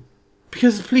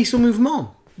 Because the police will move him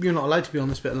on. You're not allowed to be on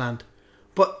this bit of land.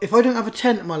 But if I don't have a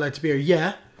tent, am I allowed to be here?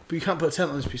 Yeah. But you can't put a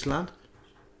tent on this piece of land.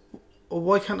 Or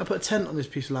why can't I put a tent on this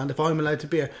piece of land if I'm allowed to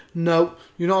be here? No,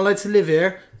 you're not allowed to live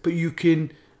here, but you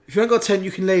can... If you ain't got a tent,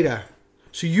 you can lay there.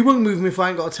 So you won't move me if I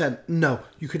ain't got a tent. No,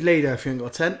 you could lay there if you ain't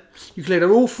got a tent. You can lay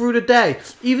there all through the day.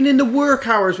 Even in the work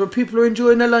hours where people are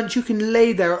enjoying their lunch, you can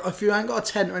lay there if you ain't got a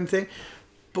tent or anything.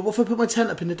 But what if I put my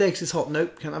tent up in the day because it's hot?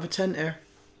 Nope, can't have a tent here.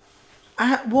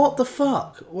 What the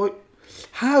fuck? What?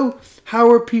 How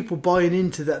are people buying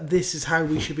into that this is how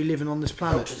we should be living on this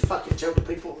planet? Just fucking tell the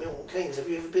people at Milton Keynes, have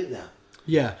you ever been there?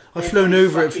 Yeah, I've flown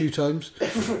over it a few times.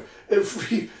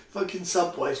 Every fucking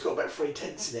subway's got about 3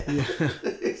 tents in it.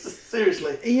 Yeah.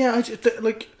 Seriously. Yeah, I just,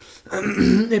 like,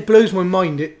 it blows my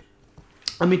mind.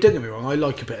 I mean, don't get me wrong, I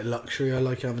like a bit of luxury. I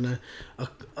like having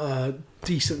a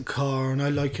decent car, and I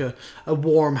like a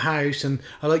warm house, and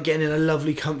I like getting in a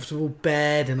lovely, comfortable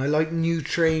bed, and I like new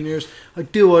trainers. I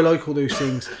like all those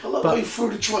things. I love going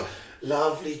through the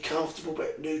lovely, comfortable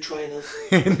bed, new trainers.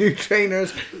 New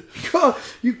trainers.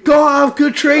 You gotta have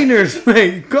good trainers,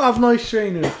 mate. You gotta have nice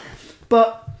trainers.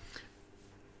 But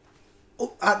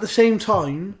at the same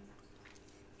time,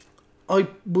 I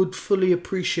would fully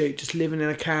appreciate just living in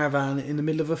a caravan in the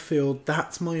middle of a field.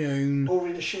 That's my own. Or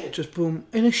in a shed. Just boom.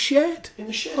 In a shed? In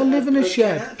a shed. I live in a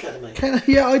shed.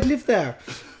 Yeah, I'd live there.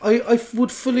 I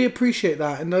would fully appreciate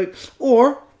that.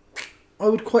 Or I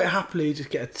would quite happily just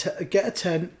get a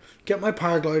tent, get my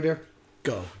paraglider,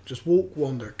 go. Just walk,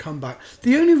 wander, come back.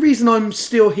 The only reason I'm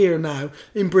still here now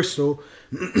in Bristol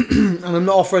and I'm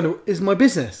not offering is my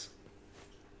business.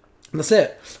 And that's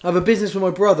it. I have a business with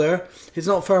my brother. It's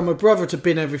not fair on my brother to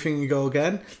bin everything and go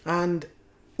again. And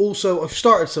also, I've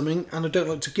started something and I don't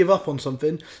like to give up on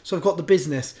something. So I've got the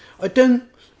business. I don't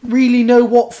really know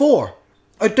what for.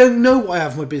 I don't know what I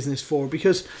have my business for.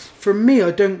 Because for me,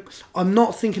 I'm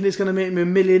not thinking it's going to make me a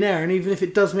millionaire. And even if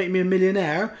it does make me a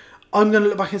millionaire, I'm going to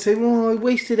look back and say, well, I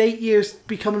wasted 8 years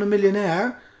becoming a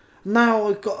millionaire. Now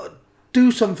I've got to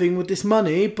do something with this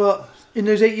money. But in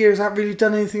those 8 years, I haven't really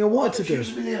done anything I wanted to do. If you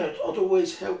was a millionaire, I'd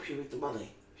always help you with the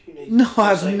money. No,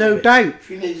 I have no doubt.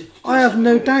 I have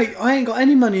no doubt. I ain't got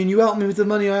any money and you help me with the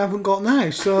money I haven't got now.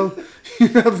 So I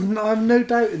have no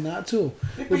doubt in that at all.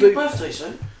 It's your birthday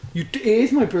soon. It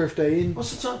is my birthday.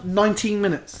 What's the time? 19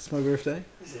 minutes. It's my birthday.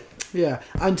 Is it? Yeah.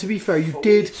 And to be fair, you 42.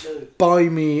 did buy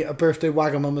me a birthday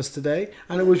Wagamama's today.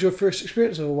 And it was your first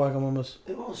experience of a Wagamama's.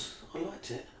 It was. I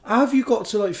liked it. Have you got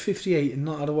to like 58 and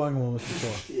not had a Wagamama's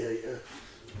before? Yeah.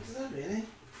 What does that mean?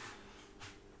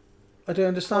 I don't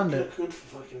understand it. it. Look good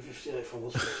for fucking 58 if I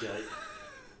was 58.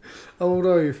 How old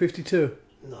are you? 52?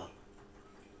 No.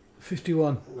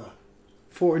 51? No.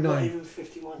 49? Not even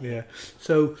 51 yet. Yeah.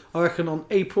 So I reckon on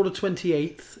April the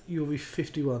 28th, you'll be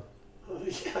 51. Oh,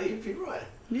 yeah, you'd be right.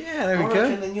 Yeah, there we I go.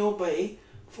 reckon then you'll be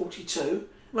 42.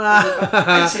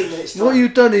 18 minutes time. What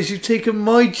you've done is you've taken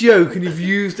my joke and you've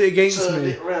used it against Turned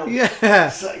me. it around. Yeah.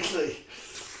 Exactly.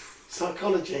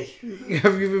 Psychology.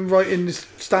 Have you been writing this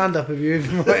stand-up? Have you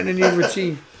been writing a new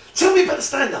routine? Tell me about the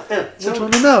stand-up. Yeah, What do you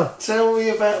want to know? Tell me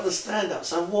about the stand-up.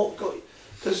 So what got you...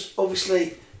 Because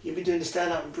obviously you've been doing the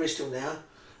stand-up in Bristol now.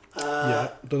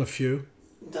 Yeah, done a few.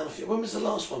 Done a few. When was the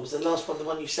last one? Was the last one the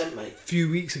one you sent me? A few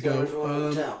weeks Where ago. everyone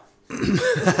walked out.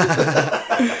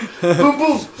 Boom,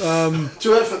 boom.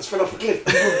 2 elephants fell off a cliff.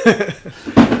 Boom,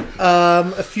 boom.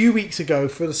 A few weeks ago,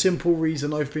 for the simple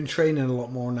reason I've been training a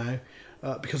lot more now,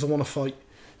 because I want to fight.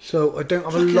 So I don't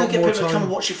have a lot get more people time. to come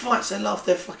and watch your fights. They laugh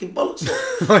their fucking bollocks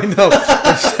off. I know.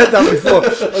 I've said that before.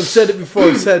 I've said it before.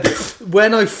 I've said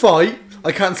when I fight,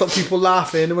 I can't stop people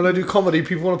laughing, and when I do comedy,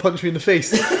 people want to punch me in the face.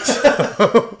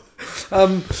 So,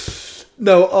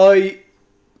 no, I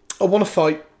want to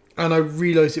fight, and I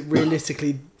realise that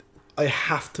realistically, I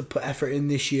have to put effort in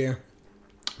this year.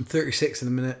 I'm 36 in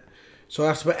a minute, so I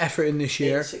have to put effort in this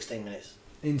year. In 16 minutes.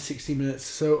 In 60 minutes.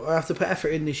 So I have to put effort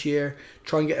in this year,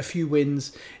 try and get a few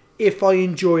wins. If I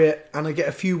enjoy it and I get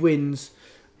a few wins,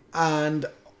 and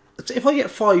if I get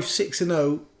 5, 6 and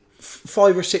 0,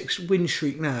 5 or 6 win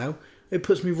streak now, it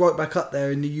puts me right back up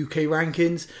there in the UK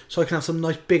rankings. So I can have some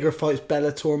nice bigger fights,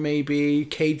 Bellator maybe,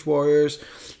 Cage Warriors,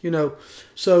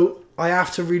 So I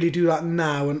have to really do that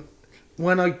now. And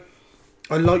when I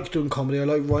like doing comedy, I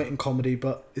like writing comedy,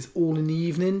 but it's all in the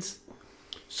evenings.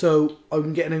 So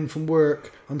I'm getting home from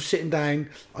work, I'm sitting down,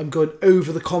 I'm going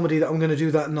over the comedy that I'm going to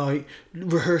do that night,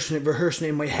 rehearsing it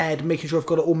in my head, making sure I've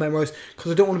got it all memorised,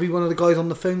 because I don't want to be one of the guys on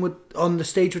the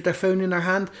stage with their phone in their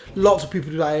hand. Lots of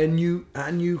people do that at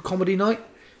a new comedy night.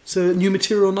 So a new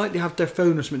material night, they have their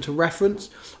phone or something to reference.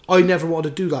 I never wanted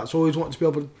to do that, so I always wanted to be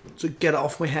able to get it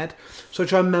off my head. So I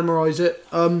try and memorise it.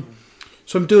 So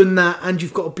I'm doing that, and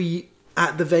you've got to be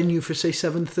at the venue for say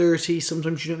 7:30.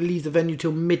 Sometimes you don't leave the venue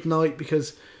till midnight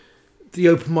because the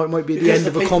open mic might be at the end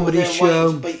of a comedy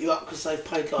show. To beat you up because they've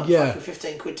paid fucking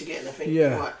 15 quid to get in. They think,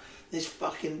 right, this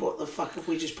fucking what the fuck have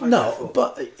we just paid for? No,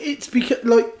 but it's because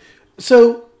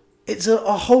so it's a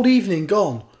whole evening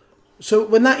gone. So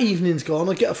when that evening's gone,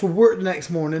 I get up for work the next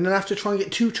morning and I have to try and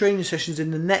get 2 training sessions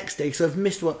in the next day because I've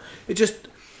missed one.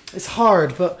 It's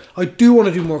hard, but I do want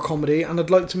to do more comedy, and I'd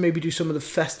like to maybe do some of the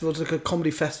festivals, like a comedy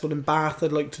festival in Bath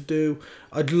I'd like to do.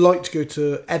 I'd like to go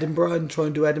to Edinburgh and try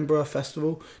and do Edinburgh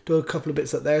Festival, do a couple of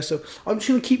bits up there. So I'm just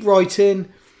going to keep writing,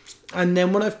 and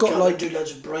then when I've got do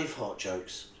loads of Braveheart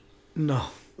jokes. No,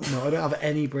 I don't have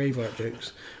any Braveheart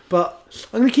jokes. But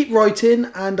I'm going to keep writing,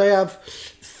 and I have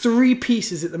 3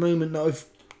 pieces at the moment that I've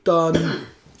done,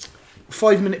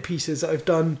 5-minute pieces that I've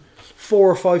done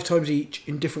 4 or 5 times each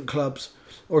in different clubs.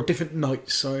 Or different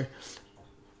nights, sorry.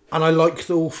 And I like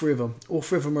all 3 of them. All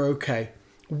 3 of them are okay.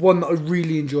 One that I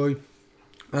really enjoy,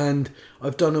 and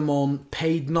I've done them on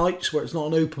paid nights where it's not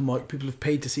an open mic. People have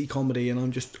paid to see comedy, and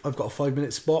I've got a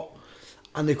 5-minute spot,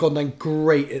 and they've gone down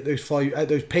great at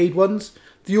those paid ones.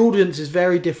 The audience is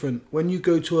very different. When you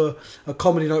go to a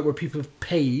comedy night where people have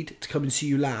paid to come and see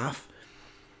you laugh.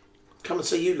 Come and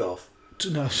see you laugh?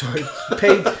 No, sorry.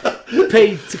 Paid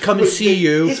to come and see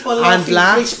you and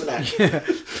laugh. Yeah,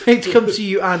 paid to come see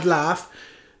you and laugh.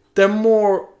 They're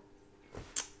more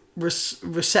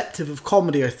receptive of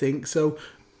comedy, I think. So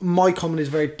my comedy is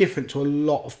very different to a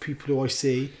lot of people who I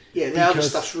see. Yeah, the other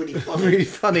stuff's really funny. Really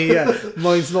funny, yeah.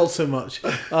 Mine's not so much.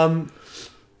 I've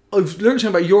learned something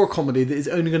about your comedy that is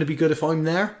only going to be good if I'm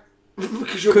there.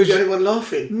 Because you're the only one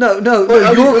laughing. No,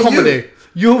 your comedy.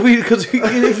 You'll be, because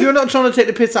if you're not trying to take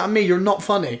the piss out of me, you're not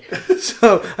funny.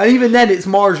 So, and even then, it's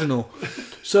marginal.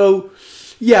 So,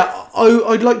 yeah,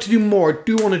 I'd like to do more. I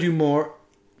do want to do more.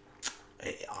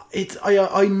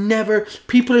 I never.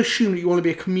 People assume that you want to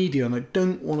be a comedian. I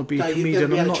don't want to be a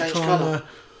comedian. I'm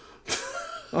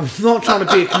not trying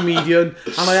to be a comedian,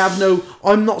 and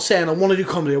I'm not saying I want to do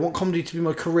comedy. I want comedy to be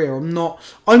my career.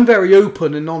 I'm very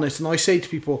open and honest, and I say to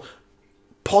people,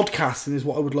 podcasting is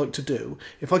what I would like to do.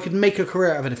 If I could make a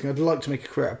career out of anything, I'd like to make a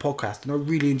career out of podcasting. I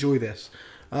really enjoy this.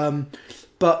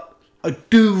 But I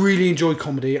do really enjoy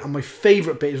comedy, and my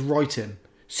favourite bit is writing.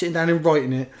 Sitting down and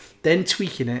writing it, then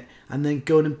tweaking it, and then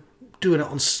going and doing it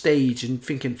on stage and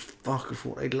thinking, fuck, I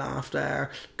thought they'd laugh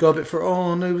there. Go a bit for,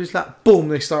 oh, nobody's laughed. Boom,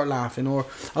 they start laughing. Or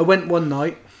I went one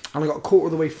night, and I got a quarter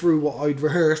of the way through what I'd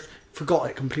rehearsed, forgot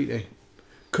it completely.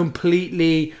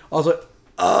 I was like,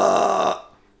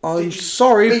 I'm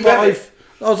sorry, but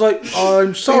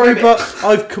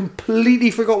I've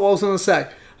completely forgot what I was going to say.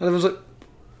 And I was like,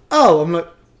 I'm like,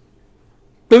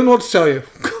 don't know what to tell you.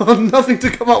 Got nothing to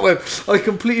come up with. I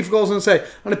completely forgot what I was going to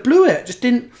say. And I blew it.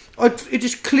 It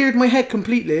just cleared my head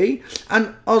completely.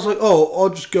 And I was like, I'll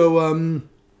just go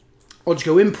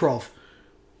improv.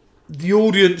 The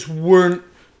audience weren't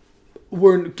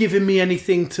giving me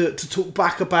anything to talk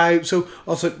back about, so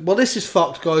I was like, well, this is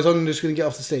fucked, guys, I'm just going to get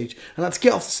off the stage. And I had to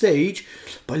get off the stage,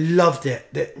 but I loved it.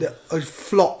 I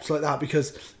flopped like that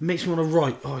because it makes me want to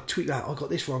write, I tweak that, I got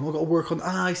this wrong, I got to work on,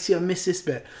 I see I missed this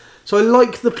bit. So I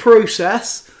like the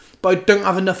process, but I don't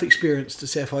have enough experience to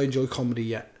say if I enjoy comedy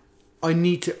yet. I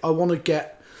want to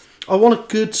get I want a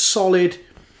good solid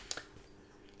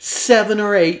 7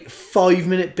 or 8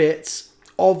 5-minute bits.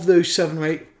 Of those 7 or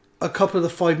 8, a couple of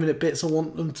the 5-minute bits I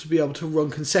want them to be able to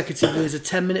run consecutively as a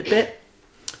 10-minute bit.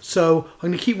 So I'm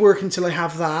going to keep working until I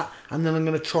have that, and then I'm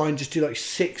going to try and just do like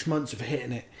 6 months of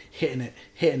hitting it,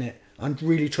 and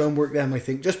really try and work them, I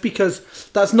think. Just because,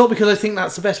 that's not because I think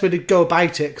that's the best way to go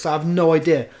about it, because I have no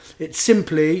idea. It's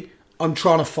simply, I'm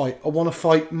trying to fight. I want to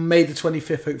fight May the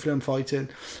 25th, hopefully I'm fighting.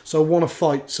 So I want to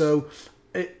fight. So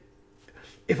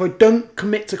if I don't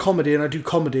commit to comedy and I do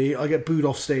comedy, I get booed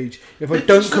off stage. If I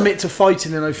don't commit to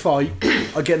fighting and I fight,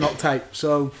 I get knocked out.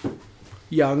 So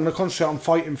yeah, I'm going to concentrate on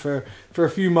fighting for a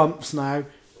few months now.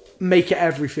 Make it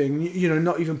everything. You know,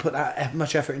 not even put that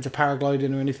much effort into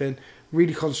paragliding or anything.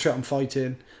 Really concentrate on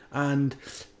fighting. And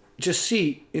just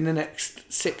see in the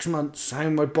next 6 months how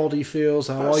my body feels,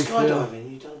 how I feel.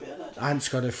 Skydiving, you've done a bit of that. I haven't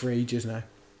skydived for ages now.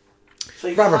 So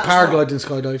I'd rather paraglide than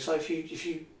skydive. So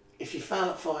if you fail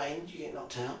at fighting, you get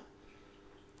knocked out.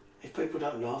 If people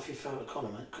don't laugh, you fail at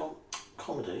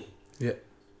comedy. Yeah.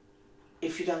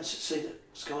 If you don't succeed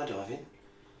at skydiving,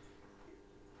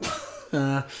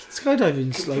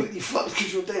 skydiving's completely fucked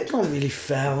because you're dead. Not really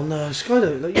fail, no.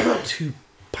 Skydiving, like, you've got 2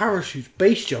 parachutes,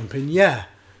 base jumping, yeah.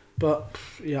 But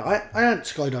yeah, I haven't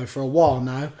skydived for a while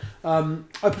now.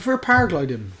 I prefer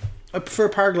paragliding. I prefer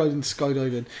paragliding to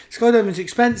skydiving. Skydiving's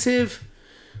expensive.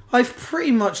 I've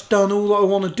pretty much done all that I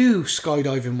want to do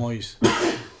skydiving wise.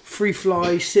 Free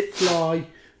fly, sit fly,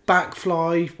 back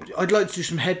fly. I'd like to do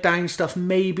some head down stuff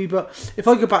maybe, but if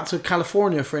I go back to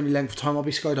California for any length of time, I'll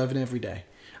be skydiving every day.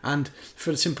 And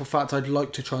for the simple fact, I'd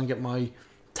like to try and get my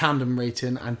tandem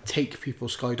rating and take people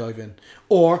skydiving.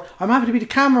 Or I'm happy to be the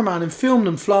cameraman and film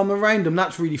them, fly them around them.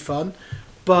 That's really fun.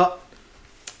 But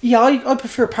yeah, I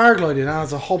prefer paragliding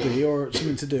as a hobby or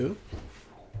something to do.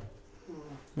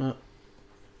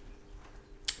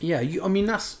 Yeah,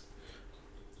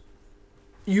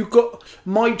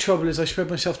 my trouble is I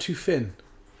spread myself too thin.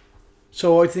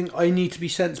 So I think I need to be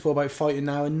sensible about fighting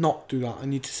now and not do that. I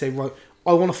need to say, right,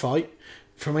 I want to fight.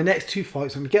 For my next 2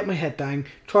 fights, I'm going to get my head down,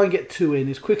 try and get 2 in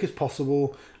as quick as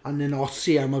possible, and then I'll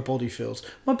see how my body feels.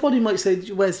 My body might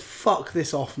say, Wes, fuck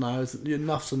this off now,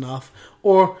 enough's enough.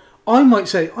 Or I might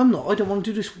say, I don't want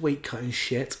to do this weight cutting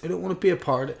shit, I don't want to be a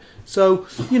part of it. So,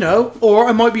 you know, or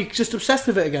I might be just obsessed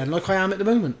with it again, like I am at the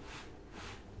moment.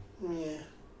 Yeah.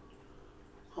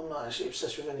 I'm not actually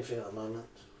obsessed with anything at the moment.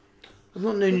 I've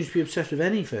not known you to be obsessed with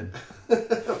anything.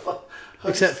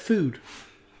 Except food.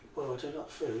 Well, I do like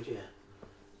food, yeah.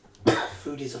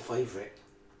 Food is a favourite.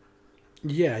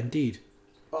 Yeah, indeed.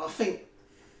 But I think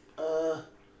I've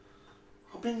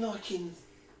been liking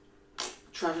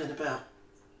travelling about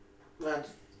around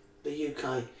the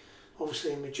UK.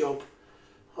 Obviously in my job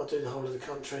I do the whole of the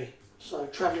country. So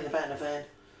travelling about in a van,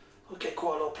 I get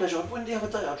quite a lot of pleasure. When the other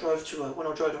day I drove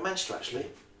to Manchester actually.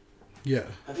 Yeah.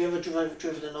 Have you ever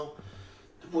driven along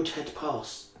the Woodhead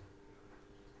Pass?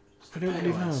 I don't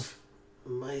really have.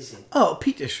 Amazing. Oh,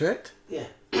 Peak District? Yeah.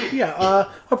 Yeah,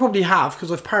 I probably have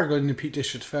because I've paraglided in the Peak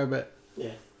District a fair bit.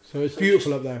 Yeah. So it's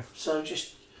beautiful up there. So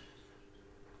just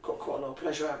got quite a lot of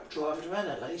pleasure out driving around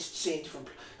at least, seeing different.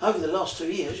 Over the last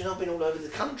 2 years, you know, I've been all over the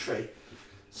country,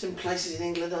 seen places in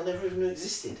England I never even knew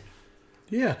existed.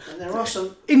 Yeah. And there are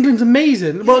some. England's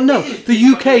amazing. Yeah, well, no,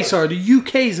 the UK. Sorry, the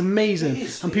UK is amazing,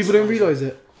 and people don't realise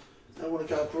it. I want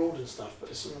to go abroad and stuff, but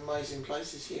there's some amazing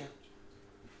places here.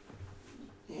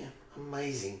 Yeah,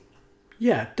 amazing.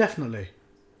 Yeah, definitely.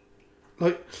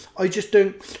 Like, I just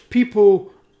don't...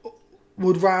 People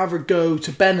would rather go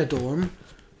to Benidorm,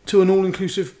 to an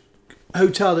all-inclusive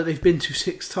hotel that they've been to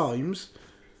 6 times,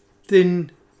 than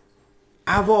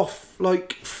have off,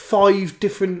 like, 5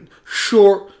 different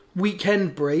short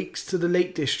weekend breaks to the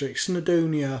Lake District,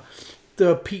 Snowdonia,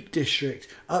 the Peak District,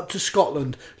 up to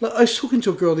Scotland. Like, I was talking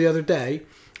to a girl the other day,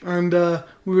 and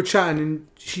we were chatting, and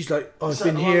she's like, oh, I've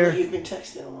been here... You've been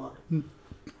texting or what?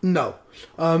 No.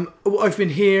 I've been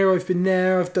here, I've been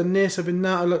there, I've done this, I've been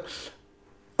that. I look,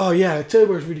 oh yeah,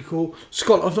 Tilbury's really cool.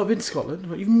 Scotland, I've not been to Scotland.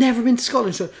 Like, you've never been to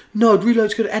Scotland? So, no, I'd really like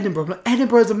to go to Edinburgh. I'm like,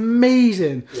 Edinburgh's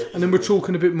amazing. Yeah, and then we're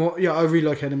talking a bit more. Yeah, I really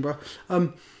like Edinburgh.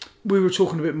 We were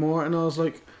talking a bit more, and I was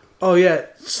like, oh yeah,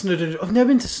 Snowdonia. I've never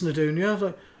been to Snowdonia. I was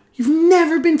like, you've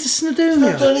never been to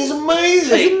Snowdonia? Snowdonia's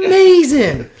amazing. It's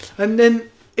amazing. And then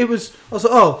I was like,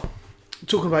 oh,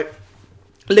 talking about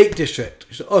Lake District.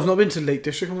 She said, oh, I've not been to Lake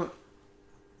District. I'm like,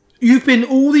 you've been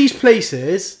all these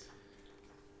places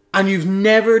and you've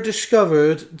never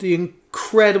discovered the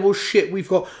incredible shit we've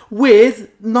got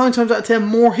with 9 times out of 10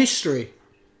 more history.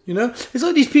 You know? It's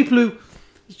like these people who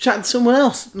chatted to someone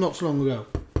else not so long ago.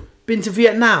 Been to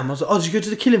Vietnam. I was like, oh, did you go to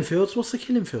the Killing Fields? What's the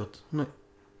Killing Fields? I'm like,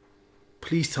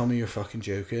 please tell me you're fucking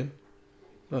joking.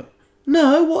 Like,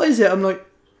 no, what is it? I'm like,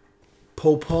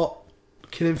 Pol Pot,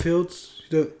 killing fields.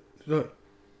 You don't, like,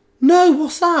 no,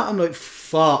 what's that? I'm like,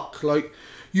 fuck. Like,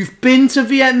 you've been to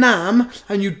Vietnam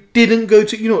and you didn't go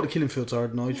to... You know what the killing fields are,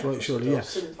 Nigel, right? Surely, yeah. I've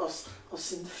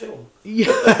seen the film.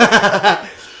 Yeah.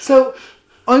 So,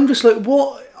 I'm just like,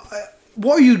 what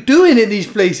are you doing in these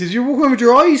places? You're walking with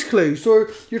your eyes closed, or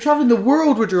you're travelling the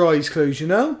world with your eyes closed, you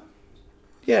know?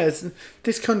 Yeah,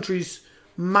 this country's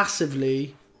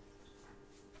massively...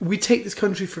 We take this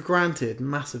country for granted,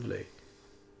 massively.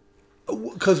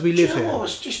 Because we live here. What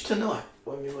was just tonight,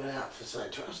 when we went out for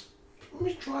something, I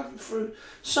was driving through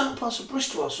certain parts of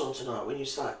Bristol I saw tonight, when you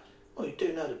say, well, you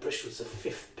do know that Bristol's the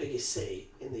 5th biggest city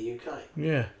in the UK.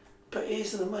 Yeah. But it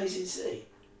is an amazing city.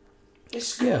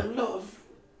 It's got a lot of,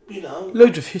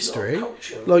 loads of history. Lot of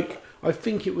culture. Like, I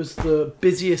think it was the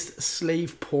busiest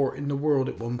slave port in the world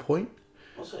at one point.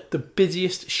 Was it? The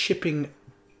busiest shipping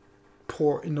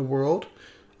port in the world.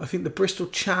 I think the Bristol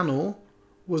Channel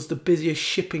was the busiest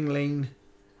shipping lane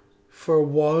for a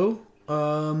while.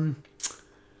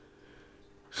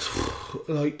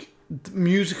 Like,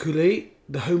 musically,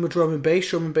 the home of drum and bass.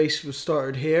 Drum and bass was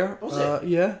started here. Was it?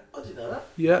 Yeah. I didn't know that.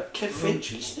 Yeah. Kev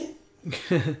Finch listening.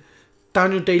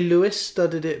 Daniel Day-Lewis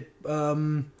studied at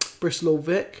Bristol Old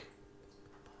Vic.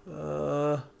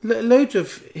 Loads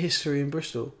of history in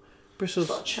Bristol. Bristol's...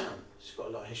 It's like Chatham. It's got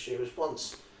a lot of history. It was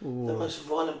once the most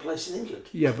violent place in England.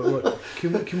 Yeah, but what,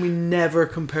 can we never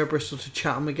compare Bristol to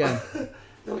Chatham again?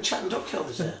 There were Chatham Dockyard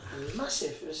was there.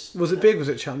 Massive. Was it big? Was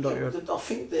it Chatham Dockyard? I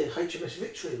think the HMS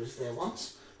Victory was there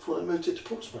once before they moved it to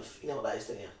Portsmouth. You know what that is,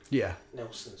 don't you? Yeah.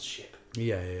 Nelson's ship.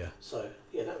 Yeah. So,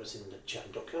 yeah, that was in the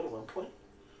Chatham Dockyard at one point.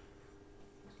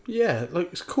 Yeah,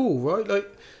 like, it's cool, right?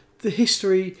 Like, the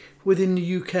history within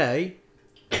the UK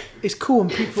is cool,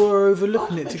 and people are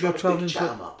overlooking it to go travelling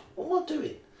to... What am I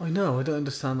doing? I know, I don't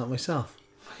understand that myself.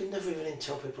 I never even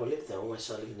tell people I live there. I always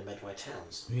say I live in the Medway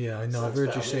towns. Yeah, I know, I've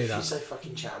heard you say that. If you say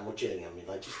fucking Chatham or Gillingham,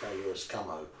 they just know you're a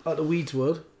scummo. Up the Weeds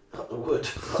Wood. Up the wood.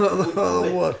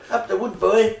 Up the wood,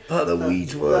 boy. Up the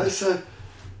Weeds Wood.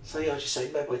 So yeah, I just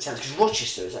say Medway towns, because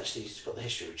Rochester has actually got the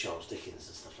history of Charles Dickens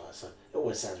and stuff like that. So it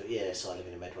always sounds, so I live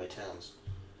in the Medway towns.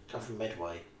 Come from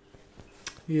Medway.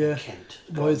 Yeah. Kent.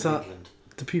 Why is that? England.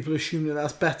 Do people assume that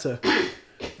that's better?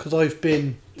 Because I've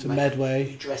been to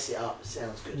Medway. You dress it up, it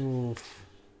sounds good. Ooh.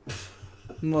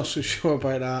 I'm not so sure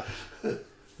about that.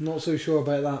 Not so sure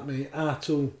about that, mate, at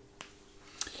all.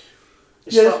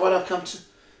 It's like when I come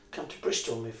to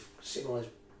Bristol, and we've seen all those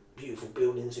beautiful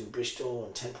buildings in Bristol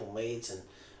and Temple Meads, and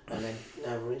then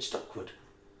now we're in Stockwood.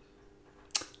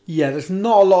 Yeah, there's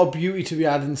not a lot of beauty to be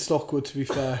had in Stockwood, to be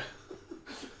fair.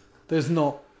 There's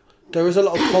not. There is a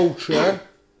lot of culture,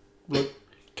 like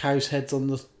cows' heads on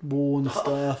the wall and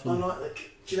stuff. I like that.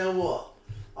 Do you know what?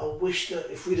 I wish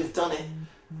that if we'd have done it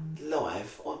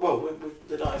live,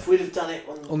 if we'd have done it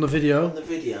on the video,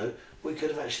 we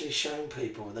could have actually shown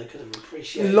people, and they could have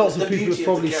appreciated. Lots of people have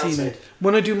probably seen it.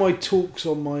 When I do my talks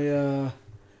on my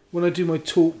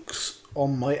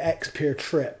ex-peer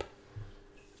trip,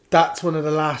 that's one of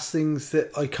the last things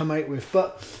that I come out with.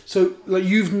 But so, like,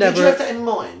 you've never. Did you have that in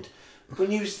mind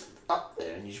when you was up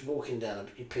there and you was walking down and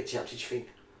you picked it up? Did you think,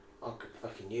 I could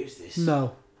fucking use this?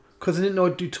 No, because I didn't know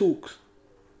I'd do talks.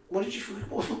 What did you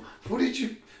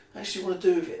actually want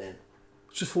to do with it then?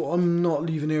 Just thought, I'm not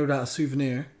leaving here without a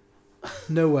souvenir.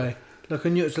 No way. Like, I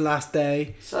knew it was the last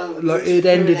day. So, like, it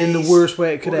ended in the worst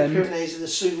way it could end. The Pyrenees and the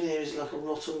souvenir is like a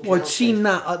rotten. Well, I'd seen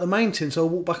that at the mountain, so I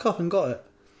walked back up and got it.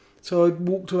 So I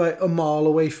walked about a mile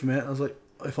away from it. I was like,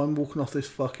 if I'm walking off this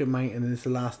fucking mountain and it's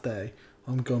the last day,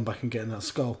 I'm going back and getting that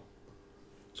skull.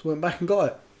 So I went back and got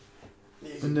it.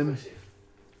 It's and impressive.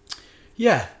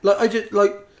 Yeah, like, I just,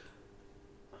 like,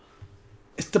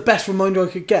 it's the best reminder I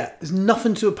could get. There's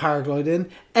nothing to a paragliding.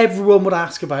 Everyone would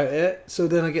ask about it, so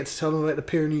then I get to tell them about the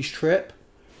Pyrenees trip.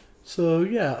 So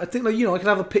yeah, I think, like, I could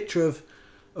have a picture of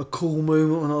a cool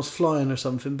moment when I was flying or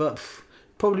something, but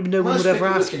probably no one would ever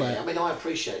ask about it. I mean, I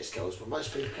appreciate skulls, but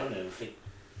most people come in and think,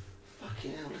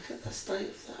 fucking hell, look at the state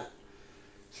of that.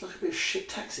 It's like a bit of shit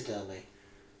taxidermy.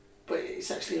 But it's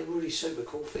actually a really super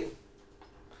cool thing.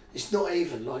 It's not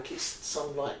even like it's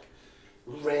some, like,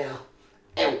 rare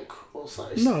elk or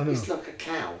something. It's like a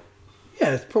cow.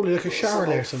 Yeah, it's probably like a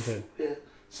Charolais or something. Yeah,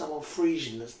 someone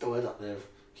Frisian that's died up there,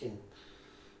 you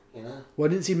know. Well,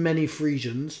 I didn't see many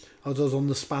Frisians. I was on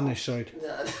the Spanish side.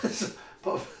 Yeah,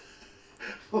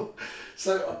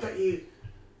 so I bet you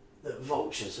that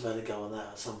vultures have had a go on that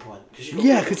at some point.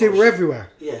 Because they were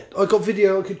everywhere. Yeah. I got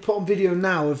video. I could put on video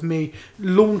now of me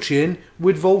launching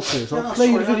with vultures. I'll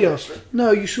play the video.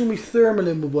 No, you saw me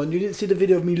thermaling with one. You didn't see the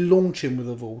video of me launching with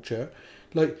a vulture.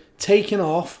 like taking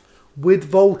off with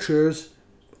vultures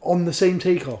on the same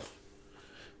takeoff.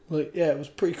 Like, yeah, it was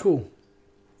pretty cool.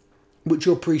 Which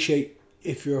you'll appreciate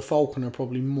if you're a falconer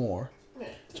probably more. Yeah.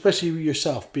 Especially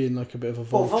yourself being like a bit of a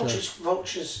vulture. Well,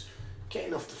 vultures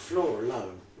getting off the floor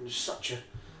alone was such a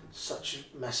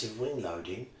massive wing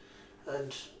loading,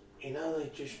 and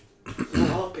they just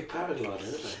not a big paraglider, are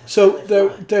they? So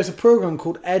there's a program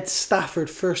called Ed Stafford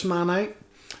First Man Out,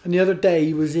 and the other day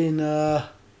he was in the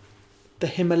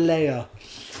Himalaya,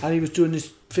 and he was doing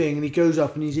this thing, and he goes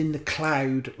up and he's in the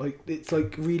cloud, like it's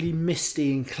like really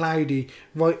misty and cloudy,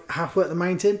 right halfway up the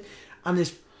mountain, and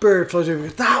this bird flies over.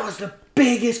 That was the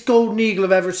biggest golden eagle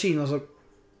I've ever seen. I was like,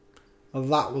 well,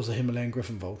 that was a Himalayan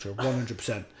griffon vulture,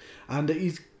 100%. And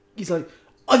he's like,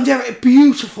 I've never,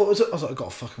 beautiful. I was like, I gotta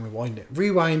fucking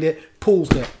rewind it,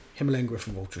 paused it. Himalayan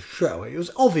griffon vulture straight away. It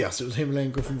was obvious it was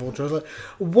Himalayan griffon vulture. I was like,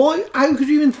 why? How could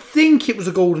you even think it was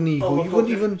a golden eagle? You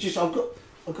wouldn't even.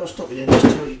 I've got to stop you there and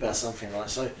just tell you about something, right?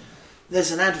 So,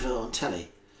 there's an advert on telly.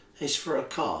 It's for a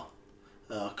car.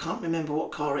 I can't remember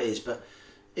what car it is, but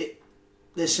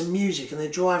there's some music and they're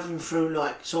driving through,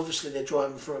 so obviously they're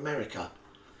driving through America,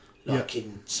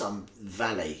 in some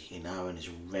valley, and there's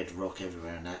red rock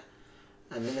everywhere and that.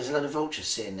 And then there's a load of vultures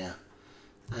sitting there.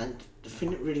 And the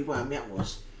thing that really wound me up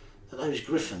was that those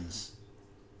griffons.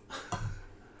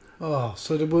 Oh,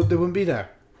 so they wouldn't be there?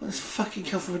 Well, it's fucking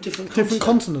come from a different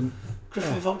continent.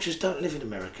 Griffon vultures don't live in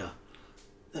America.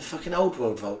 They're fucking old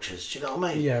world vultures, do you know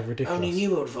what I mean? Yeah, ridiculous. Only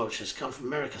new world vultures come from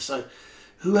America. So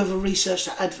whoever researched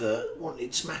that advert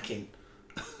wanted smacking.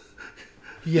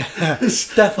 Yeah,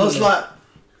 definitely. I was like,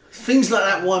 things like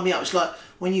that wind me up. It's like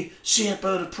when you see a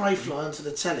bird of prey fly onto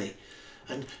the telly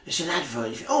and it's an advert,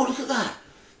 you think, oh, look at that.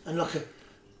 And like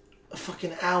a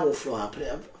fucking owl fly up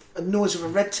and a noise of a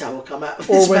red tail will come out of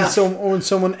his mouth. Or when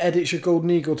someone edits your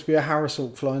golden eagle to be a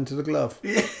harrisawk flying to the glove.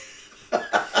 Yeah.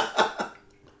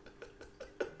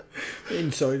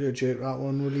 Insider joke, that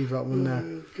one. We'll leave that one there.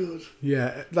 Oh, God.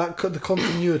 Yeah, the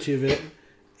continuity of it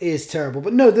is terrible.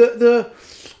 But no,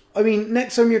 I mean,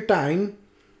 next time you're down,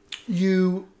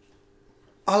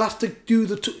 I'll have to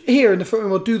do here in the front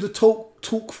room. I'll do the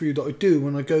talk for you that I do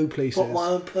when I go places. What, my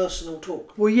own personal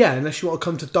talk? Well, yeah, unless you want to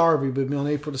come to Derby with me on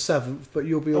April the 7th, but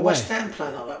you'll be away. West Ham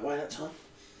playing up that way that time?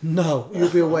 No, you'll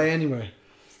be away anyway.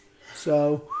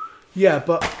 So, yeah,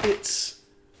 but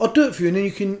I'll do it for you, and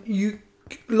then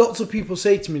lots of people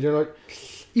say to me, they're like,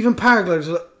 even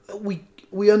paragliders,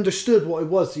 we understood what it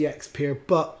was, the X-Peer,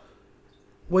 but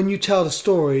when you tell the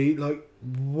story, like,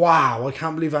 wow, I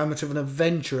can't believe how much of an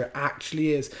adventure it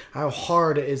actually is, how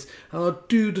hard it is. And I'll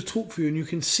do the talk for you and you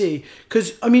can see.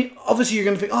 Because, I mean, obviously you're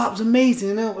going to think, oh, it was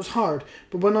amazing and it was hard.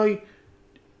 But when I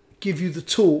give you the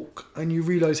talk and you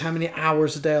realise how many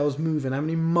hours a day I was moving, how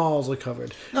many miles I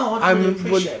covered. No, I really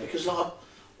appreciate it because,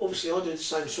 obviously I do the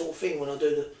same sort of thing when I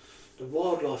do the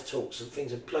wildlife talks and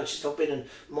things and places I've been and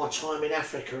my time in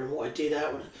Africa and what I did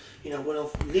out when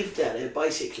I've lived out there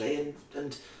basically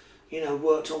and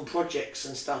worked on projects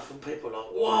and stuff, and people are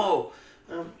like, whoa,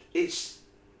 it's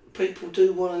people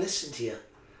do want to listen to you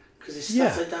because it's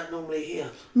stuff they don't normally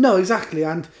hear. No, exactly,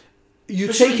 and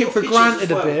you take it for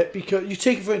granted a bit because you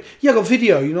take it for I got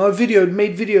video. I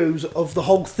made videos of the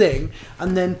whole thing,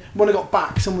 and then when I got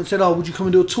back, someone said, "Oh, would you come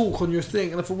and do a talk on your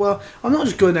thing?" And I thought, well, I'm not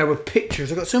just going there with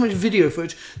pictures. I got so much video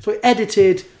footage, so I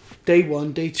edited day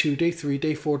 1, day 2, day 3,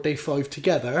 day 4, day 5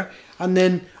 together, and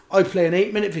then I play an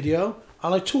 8-minute video.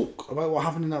 And I talk about what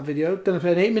happened in that video. Then I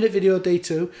play an 8-minute video day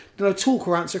 2. Then I talk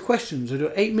or answer questions. I do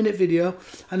an 8-minute video.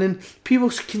 And then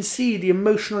people can see the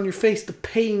emotion on your face, the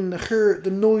pain, the hurt, the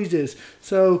noises.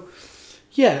 So,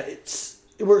 yeah, it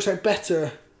works out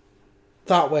better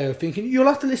that way, I think. And you'll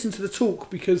have to listen to the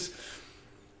talk because,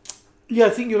 I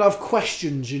think you'll have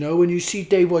questions, When you see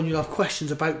day 1, you'll have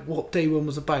questions about what day 1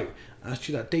 was about.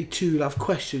 Actually, that day 2, you'll have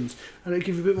questions. And it'll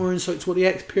give you a bit more insight to what the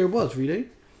X-Peer was, really.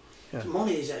 Yeah.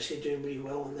 Monty is actually doing really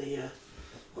well on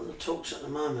the talks at the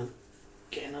moment,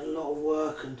 getting a lot of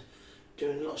work and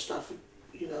doing a lot of stuff,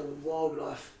 with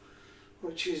wildlife,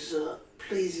 which is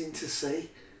pleasing to see.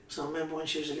 So I remember when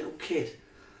she was a little kid,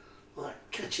 like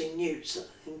catching newts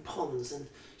in ponds, and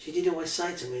she did always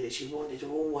say to me that she wanted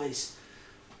to always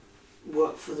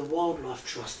work for the Wildlife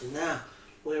Trust, and now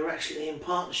we're actually in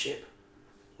partnership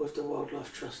with the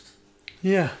Wildlife Trust.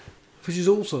 Yeah, which is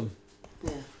awesome.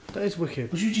 Yeah. That is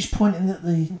wicked. Was you just pointing at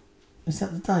is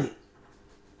that the date?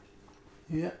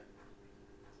 Yeah.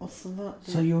 What's that?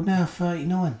 So you're now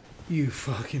 39. You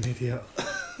fucking idiot.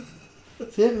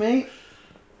 That's it, mate.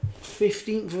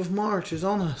 15th of March is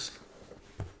on us.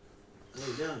 There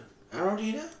you go. How old are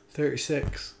you now?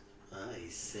 36.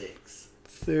 36.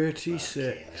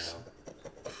 36.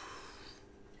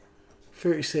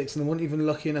 36, and I wasn't even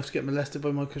lucky enough to get molested by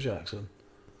Michael Jackson.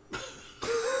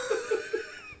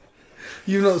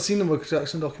 You've not seen the Michael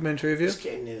Jackson documentary, have you? It's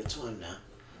getting near the time now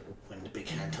when the big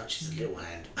hand touches the little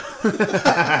hand.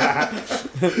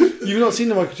 You've not seen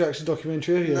the Michael Jackson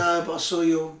documentary, have you? No, but I saw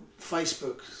your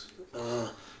Facebook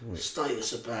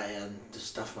status about it and the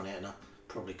stuff on it, and I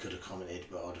probably could have commented,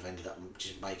 but I'd have ended up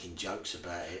just making jokes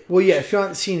about it. Well, yeah, if you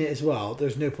haven't seen it as well,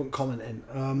 there's no point commenting.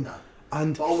 No,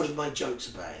 and but I would have made jokes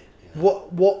about it. You know?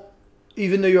 What?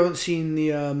 Even though you haven't seen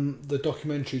the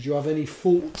documentary, do you have any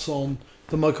thoughts on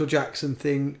the Michael Jackson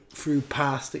thing through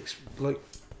past experience?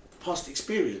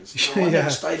 No, I never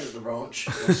stayed at the ranch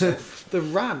myself. The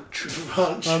ranch. The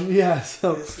ranch. Yeah.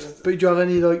 So, but do you have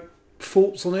any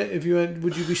thoughts on it? If you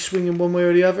would you be swinging one way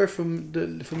or the other from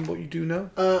what you do know?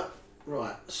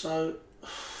 Right. So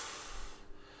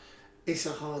it's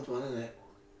a hard one, isn't it?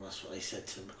 That's what they said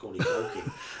to Macaulay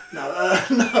Culkin.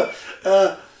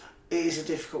 No. It is a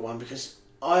difficult one because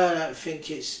I don't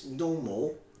think it's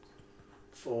normal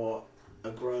for a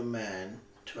grown man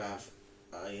to have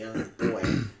a young boy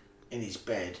in his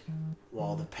bed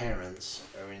while the parents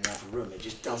are in another room. It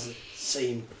just doesn't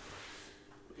seem...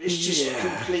 It's just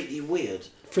completely weird.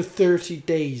 For 30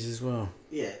 days as well.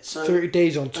 Yeah, so... 30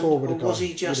 days on tour with a guy. Was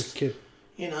he just... With a kid.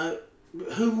 You know,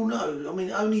 who will know? I mean,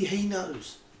 only he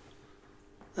knows.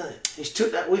 He's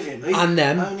took that with him. And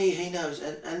them. Only he knows.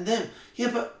 And them.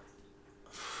 Yeah, but...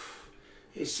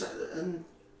 It's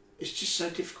just so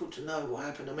difficult to know what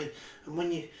happened. I mean, and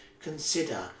when you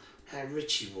consider how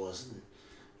rich he was, and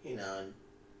you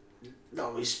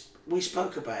know, we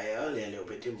spoke about it earlier a little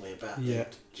bit, didn't we? About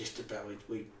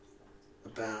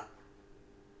about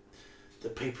the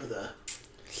people that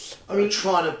are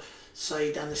trying to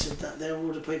say, "Dan, listen, that they're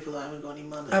all the people that haven't got any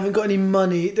money." Haven't got any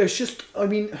money. There's just,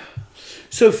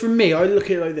 so for me, I look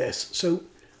at it like this. So,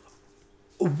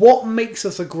 what makes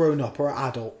us a grown up or an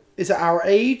adult? Is it our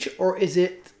age or is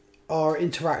it our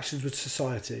interactions with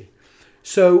society?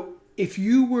 So if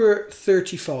you were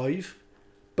 35,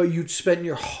 but you'd spent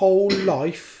your whole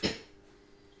life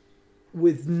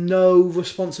with no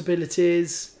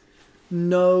responsibilities,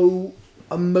 no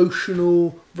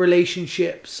emotional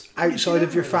relationships outside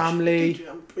of your family.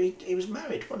 He was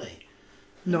married, wasn't he?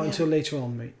 Not until later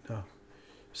on, mate. No.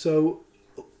 So,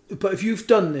 but if you've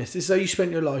done this is how you spent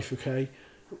your life, okay?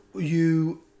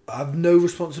 You have no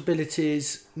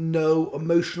responsibilities, no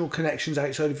emotional connections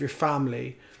outside of your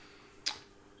family.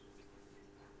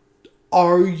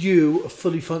 Are you a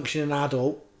fully functioning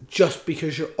adult just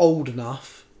because you're old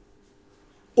enough?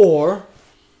 Or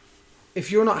if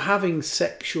you're not having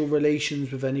sexual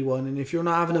relations with anyone, and if you're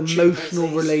not having emotional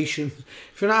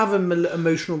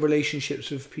relationships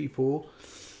with people,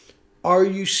 are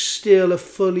you still a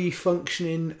fully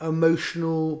functioning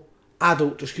emotional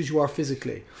adult just because you are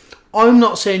physically? I'm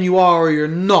not saying you are or you're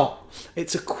not.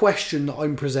 It's a question that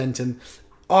I'm presenting.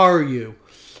 Are you?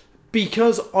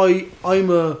 Because I'm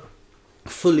a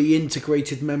fully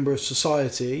integrated member of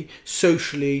society,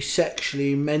 socially,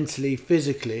 sexually, mentally,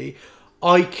 physically,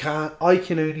 I can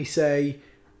only say,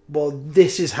 well,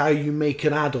 this is how you make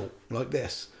an adult, like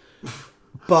this.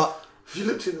 But if you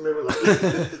looked in the mirror like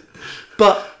that.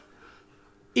 But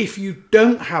if you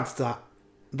don't have that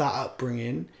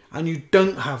upbringing and you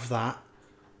don't have that,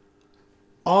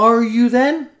 are you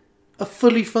then a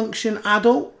fully functioning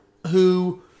adult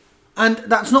who... And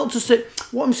that's not to say...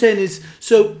 What I'm saying is...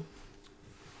 So,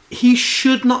 he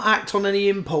should not act on any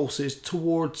impulses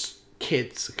towards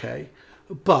kids, okay?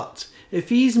 But if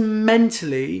he's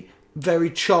mentally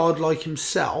very childlike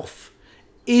himself,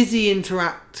 is he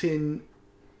interacting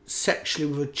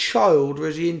sexually with a child, or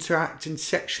is he interacting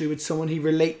sexually with someone he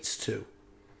relates to?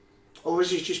 Or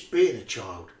is he just being a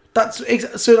child? So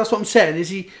that's what I'm saying.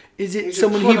 Is it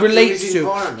someone he relates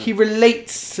to? He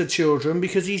relates to children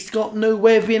because he's got no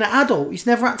way of being an adult. He's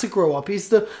never had to grow up. He's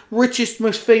the richest,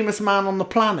 most famous man on the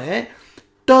planet.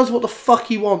 Does what the fuck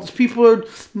he wants. People are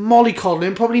mollycoddling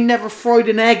him. Probably never fried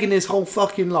an egg in his whole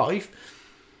fucking life.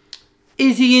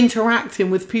 Is he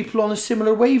interacting with people on a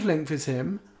similar wavelength as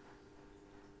him?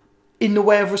 In the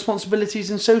way of responsibilities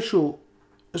and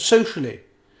socially?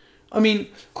 I mean,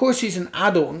 of course he's an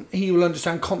adult and he will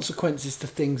understand consequences to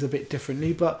things a bit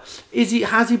differently, but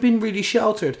has he been really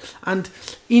sheltered? And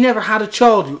he never had a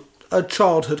childhood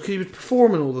because he was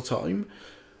performing all the time.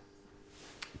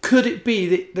 Could it be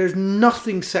that there's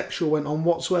nothing sexual went on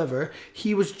whatsoever?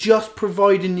 He was just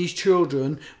providing these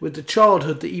children with the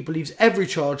childhood that he believes every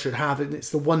child should have, and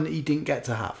it's the one that he didn't get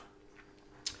to have.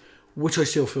 Which I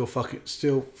still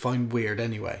find weird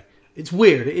anyway. It's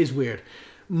weird, it is weird.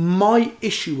 My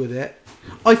issue with it,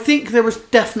 I think there was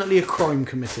definitely a crime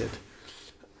committed.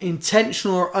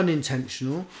 intentional or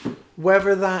unintentional,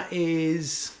 whether that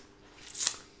is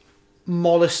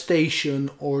molestation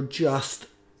or just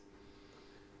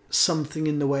something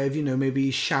in the way of, maybe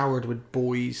he showered with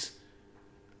boys,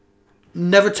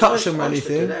 never touched them or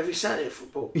anything. Every Saturday at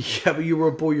football. Yeah, but you were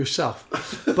a boy yourself.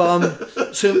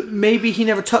 But so maybe he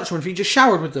never touched them if he just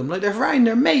showered with them, like they're around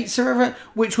their mates or whatever,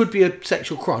 which would be a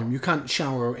sexual crime. You can't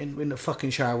shower in a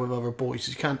fucking shower with other boys.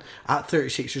 You can't at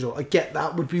 36 years old. I get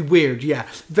that would be weird. Yeah,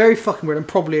 very fucking weird and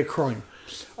probably a crime.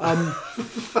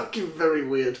 Fucking very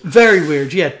weird. Very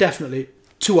weird. Yeah, definitely.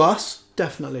 To us,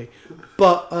 definitely.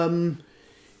 But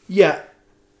yeah.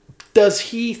 Does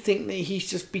he think that he's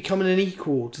just becoming an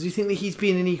equal? Does he think that he's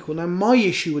being an equal? Now, my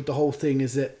issue with the whole thing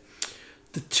is that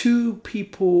the two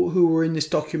people who were in this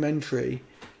documentary,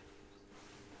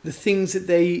 the things that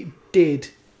they did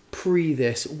pre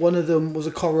this, one of them was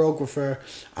a choreographer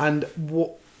and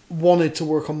wanted to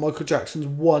work on Michael Jackson's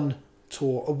one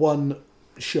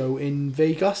show in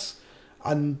Vegas,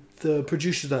 and the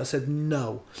producers of that said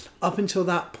no. Up until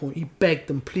that point, he begged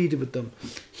them, pleaded with them.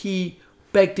 He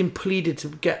begged and pleaded to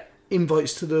get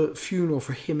invites to the funeral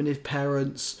for him and his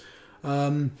parents.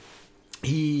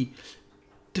 He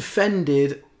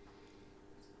testified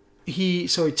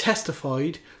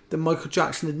that Michael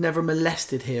Jackson had never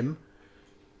molested him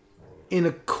in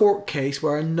a court case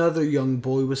where another young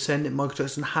boy was saying that Michael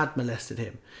Jackson had molested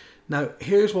him. Now,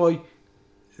 here's why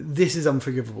this is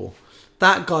unforgivable.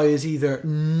 That guy is either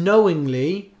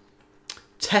knowingly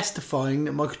testifying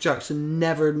that Michael Jackson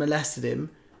never molested him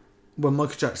when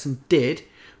Michael Jackson did,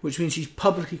 which means he's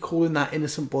publicly calling that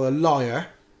innocent boy a liar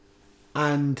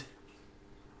and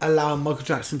allowing Michael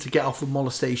Jackson to get off with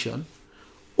molestation,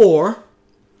 or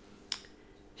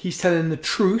he's telling the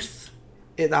truth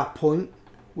at that point,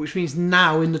 which means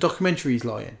now in the documentary he's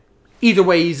lying. Either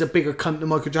way, he's a bigger cunt than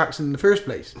Michael Jackson in the first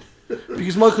place.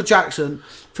 Because Michael Jackson,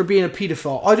 for being a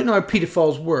paedophile, I don't know how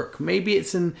paedophiles work. Maybe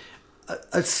it's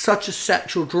such a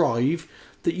sexual drive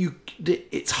that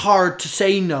it's hard to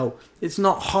say no. It's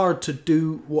not hard to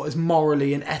do what is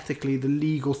morally and ethically the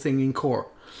legal thing in court.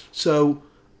 So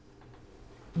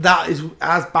that is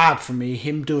as bad for me,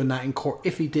 him doing that in court,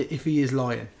 if he is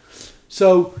lying.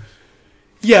 So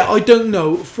yeah, I don't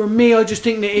know. For me, I just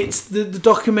think that it's the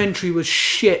documentary was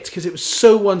shit because it was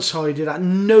so one-sided. At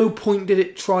no point did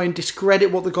it try and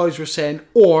discredit what the guys were saying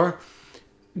or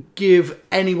give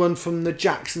anyone from the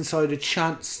Jackson side a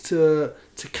chance to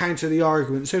counter the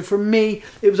argument. So for me,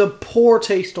 it was a poor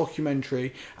taste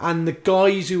documentary, and the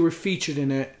guys who were featured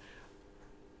in it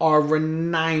are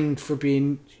renowned for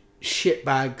being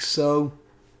shitbags. So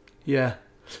yeah,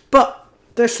 but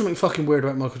there's something fucking weird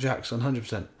about Michael Jackson,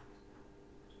 100%.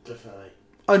 Definitely.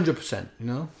 100%,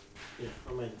 Yeah,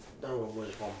 I mean, no one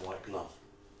wears one white glove.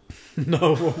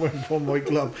 No one wears one white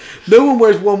glove. No one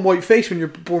wears one white face when you're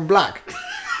born black.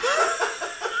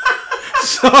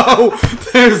 So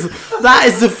that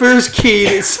is the first key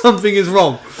that something is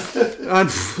wrong. And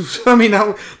I mean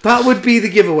that would be the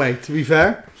giveaway, to be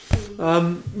fair.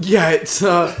 It's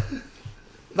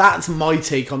that's my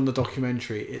take on the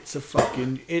documentary. It's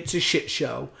a shit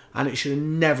show, and it should have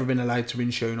never been allowed to be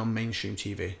shown on mainstream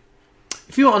TV.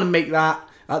 If you want to make that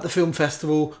at the film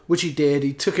festival, which he did,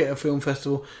 he took it at a film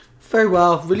festival, very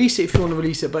well, release it if you want to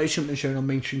release it, but it shouldn't have been shown on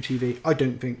mainstream TV, I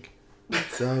don't think.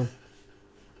 So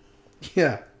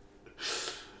yeah.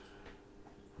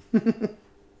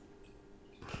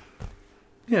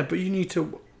 Yeah, but you need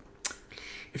to,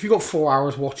 if you've got 4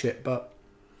 hours, watch it, but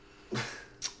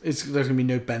there's going to be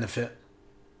no benefit,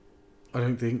 I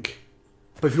don't think.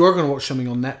 But if you are going to watch something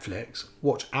on Netflix,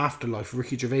 watch Afterlife,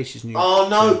 Ricky Gervais's new. Oh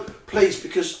no, please,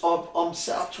 because I'm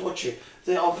set up to watch it.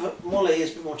 Molly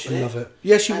has been watching it. I love it.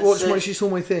 Yeah, she watched it. She saw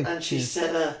my thing. And she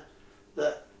said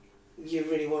that you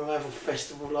really want to have a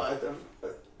festival, like an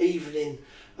evening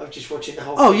of just watching the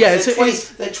whole thing. Oh yeah,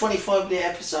 they're 25-minute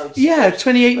episodes. Yeah,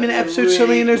 28-minute episodes, really,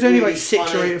 something, and there's only really like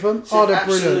 6 or 8 of them. It's they're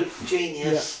brilliant. Absolute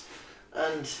genius.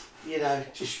 Yeah. And,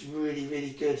 just really,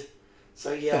 really good.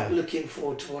 So yeah, I'm looking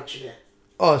forward to watching it.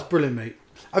 Oh, it's brilliant, mate.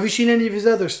 Have you seen any of his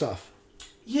other stuff?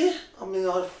 Yeah, I mean,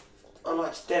 I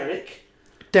liked Derek.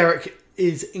 Derek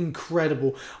is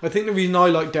incredible. I think the reason I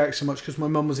like Derek so much because my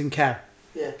mum was in care.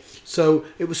 Yeah. So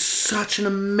it was such an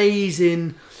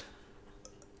amazing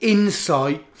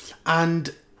insight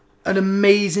and an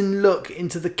amazing look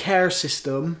into the care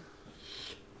system,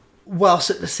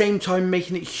 whilst at the same time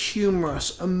making it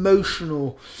humorous,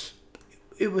 emotional.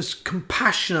 It was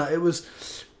compassionate. It was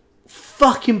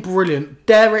fucking brilliant.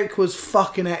 Derek was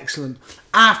fucking excellent.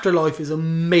 Afterlife is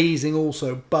amazing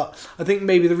also, but I think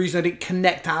maybe the reason I didn't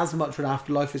connect as much with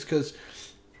Afterlife is because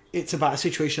it's about a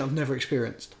situation I've never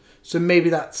experienced. So maybe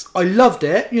that's... I loved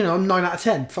it. You know, I'm 9 out of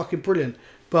 10. Fucking brilliant.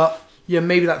 But, yeah,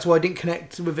 maybe that's why I didn't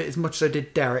connect with it as much as I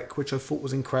did Derek, which I thought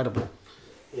was incredible.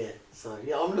 Yeah, so,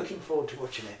 yeah, I'm looking forward to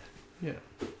watching it.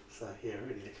 Yeah. So, yeah,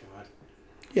 really looking forward.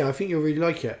 Yeah, I think you'll really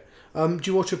like it. Do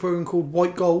you watch a program called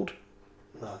White Gold?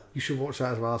 No. You should watch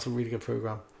that as well. It's a really good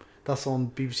program. That's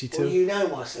on BBC Two. Well, you know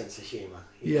my sense of humour.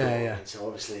 Yeah. So,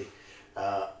 obviously,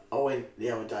 I went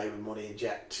the other day with Monty and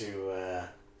Jack to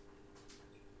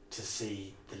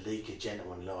see the League of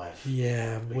Gentlemen live.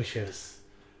 Yeah, which wicked. was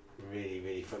really,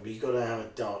 really fun. But you've got to have a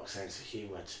dark sense of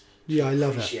humour to Yeah, I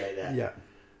love it. appreciate that. Yeah.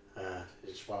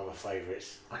 It's one of my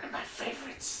favourites. One of my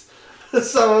favourites.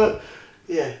 So,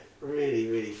 yeah, really,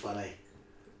 really funny.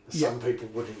 Some people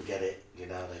wouldn't get it, you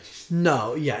know. They just...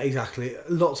 No, yeah, exactly.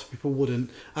 Lots of people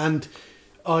wouldn't. And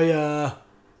I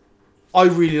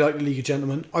really like the League of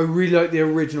Gentlemen. I really like the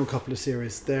original couple of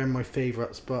series. They're my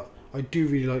favourites, but I do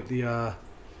really like the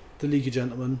League of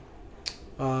Gentlemen.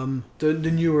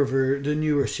 The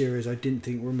newer series I didn't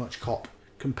think were much cop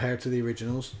compared to the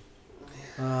originals.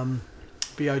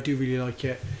 But yeah, I do really like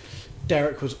it.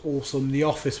 Derek was awesome. The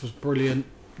Office was brilliant.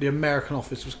 The American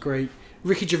Office was great.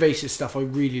 Ricky Gervais' stuff I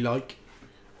really like.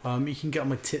 You can get on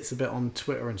my tits a bit on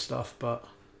Twitter and stuff, but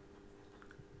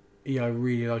yeah, I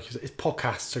really like his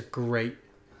podcasts are great.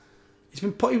 He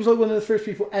was like one of the first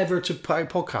people ever to put out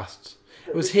podcasts.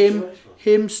 It was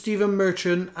him, Stephen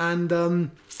Merchant,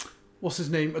 and what's his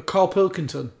name? Carl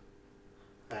Pilkington.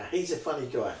 He's a funny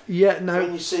guy. Yeah, no.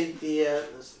 When you see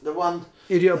the one,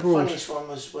 Idiot the Abroad. funniest one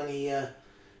was when he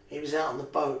was out on the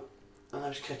boat and I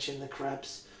was catching the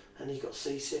crabs and he got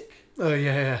seasick. Oh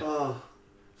yeah. Oh,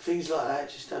 things like that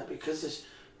just happen because there's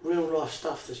real life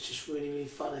stuff that's just really, really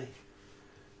funny.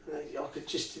 And I could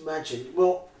just imagine.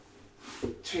 Well, to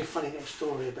tell you a funny little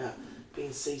story about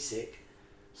being seasick.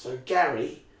 So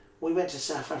Gary, we went to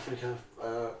South Africa.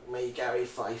 Me, Gary,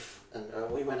 Faith, and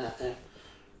we went out there.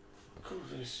 God,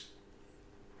 it was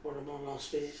one of my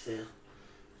last visits there,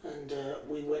 and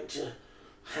we went to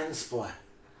Handspy,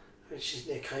 which is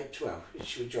near Cape 12.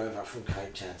 Which we drove up from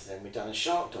Cape Town to them. We'd done a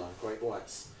shark dive, Great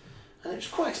Whites, and it was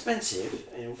quite expensive.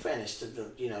 In fairness,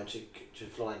 to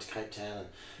fly into Cape Town and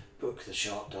book the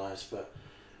shark dives, but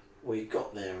we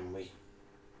got there and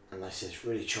they said it's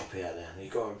really choppy out there.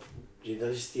 And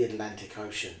this is the Atlantic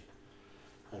Ocean,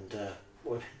 and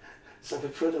so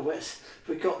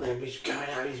we got there and we was going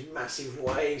out these massive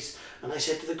waves, and they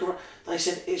said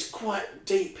it's quite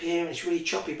deep here and it's really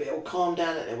choppy, but it'll calm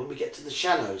down out there when we get to the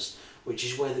shallows, which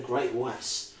is where the great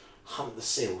whites hunt the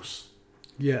seals.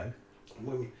 Yeah.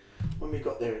 And when we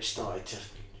got there, it started to,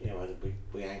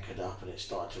 we anchored up and it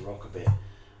started to rock a bit,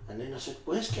 and then I said,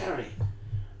 "Where's Gary?"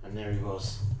 And there he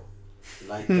was,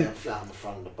 laid down flat on the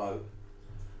front of the boat,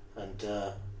 and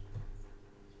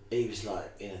he was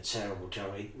like in a terrible.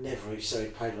 He'd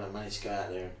paid all that money to go out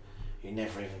there, and he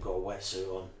never even got a wetsuit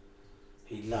on.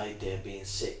 He laid there being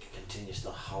sick, continuous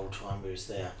the whole time we was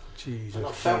there. Jesus and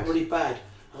I felt really bad.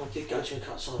 And I did go to him a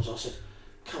couple of times. I said,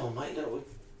 "Come on, mate, look,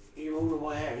 you're all the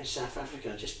way out in South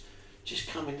Africa. Just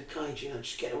come in the cage,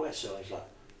 just get a wetsuit." He's like,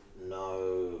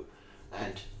 "No,"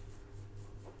 and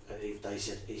he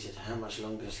said, "How much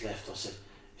longer is left?" I said,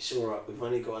 "It's all right. We've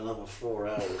only got another 4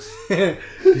 hours." And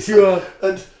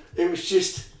it was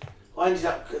just, I ended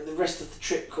up the rest of the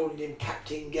trip calling him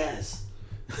Captain Gaz.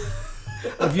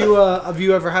 Have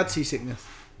you ever had seasickness?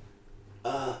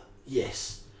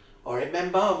 Yes. I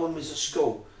remember when we was at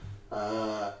school,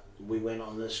 we went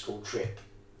on a school trip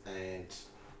and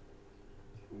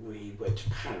we went to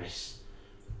Paris,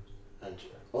 and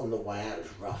on the way out it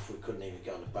was rough. We couldn't even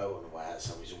get on the boat on the way out,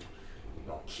 so we was all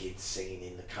like kids singing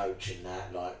in the coach and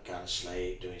that, like going to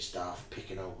sleep, doing stuff,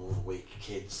 picking on all the weak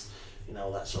kids,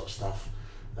 all that sort of stuff,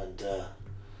 and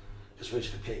because we was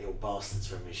completely all bastards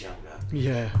when we was younger.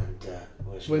 Yeah. And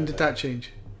when did that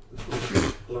change?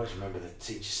 I always remember the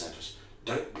teacher said to us,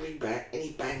 "Don't bring back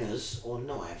any bangers or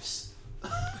knives."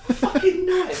 Fucking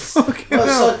knives.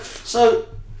 So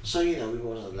we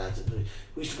wasn't allowed to do.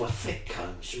 We used to buy flick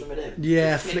combs. Do you remember them?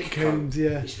 Yeah, flick combs.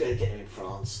 Yeah. We used to be able to get them in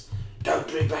France. Don't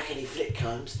bring back any flick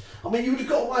combs. I mean, you would have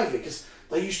got away with it because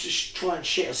they used to try and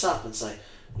shit us up and say,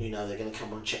 they're going to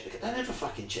come and check. They never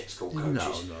fucking check school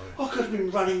coaches. No. I could have been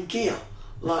running gear.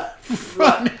 Do you know what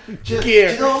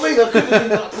I mean? I could have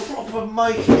been proper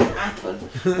making it happen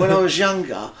when I was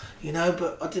younger,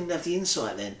 but I didn't have the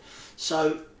insight then.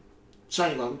 So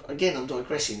anyway, again, I'm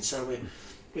digressing. So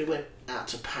we went out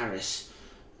to Paris,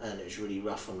 and it was really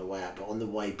rough on the way out, but on the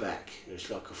way back, it was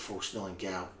like a false 9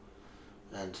 gal,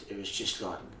 and it was just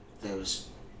like there was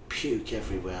puke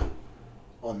everywhere,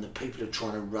 on the people who are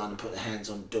trying to run and put their hands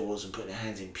on doors and put their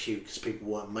hands in puke because people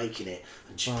weren't making it,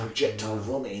 and just projectile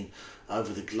vomiting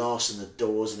over the glass and the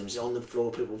doors, and it was on the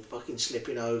floor, people fucking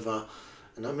slipping over.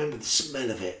 And I remember the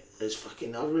smell of it. It was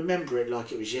fucking, I remember it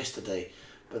like it was yesterday,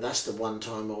 but that's the one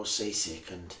time I was seasick,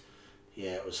 and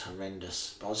yeah, it was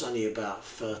horrendous. But I was only about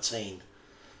 13,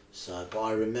 so, but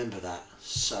I remember that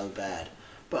so bad.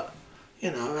 But you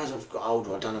know, as I've got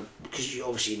older, I don't know, because you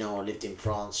obviously know I lived in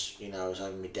France. You know, I was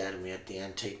over with my dad, and we had the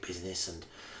antique business, and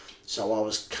so I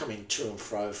was coming to and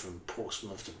fro from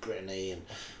Portsmouth to Brittany,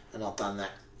 and I've done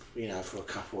that, you know, for a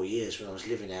couple of years when I was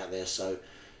living out there. So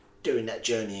doing that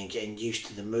journey and getting used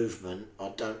to the movement,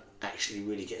 I don't actually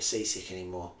really get seasick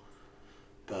anymore.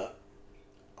 But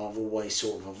I've always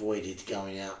sort of avoided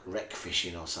going out wreck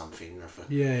fishing or something.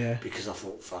 Because I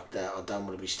thought, fuck that, I don't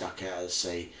want to be stuck out at the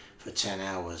sea for 10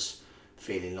 hours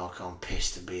feeling like I'm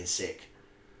pissed and being sick.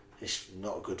 It's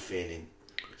not a good feeling.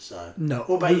 So, no.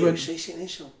 What about you?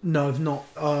 Seasickness? No, I've not.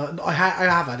 I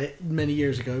have had it many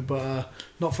years ago, but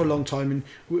not for a long time. And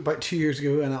about 2 years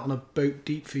ago, we went out on a boat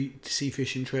deep sea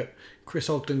fishing trip. Chris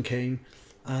Ogden came,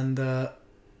 and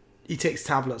he takes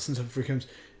tablets and stuff before he comes.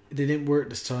 They didn't work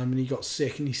this time, and he got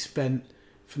sick, and he spent,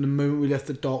 from the moment we left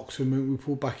the docks to the moment we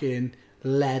pulled back in,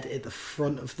 led at the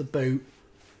front of the boat,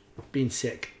 being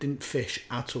sick. Didn't fish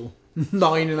at all.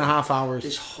 9.5 hours.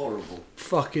 It's horrible.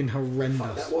 Fucking horrendous.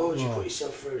 Fuck that. Why would you put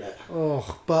yourself through that?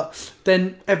 Oh, but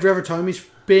then every other time he's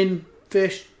been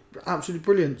fished, absolutely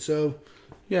brilliant. So,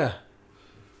 yeah.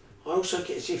 I also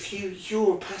get, if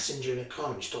you're a passenger in a car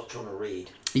and you stop trying to read.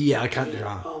 Yeah, I can't do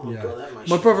that. Oh my God, that makes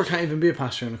my brother can't even be a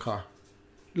passenger in a car.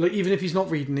 Like, even if he's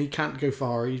not reading, he can't go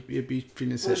far. He'd be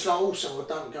feeling sick. Well, it's like also, I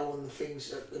don't go on the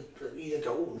things that you either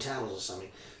go Alton Towers or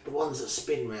something. The ones that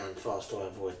spin round fast, I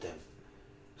avoid them.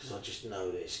 Because I just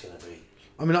know that it's going to be...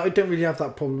 I mean, I don't really have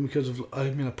that problem because of,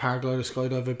 I'm in a paraglider,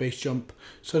 skydiver, base jump,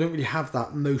 so I don't really have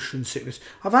that motion sickness.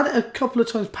 I've had it a couple of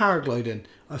times paragliding.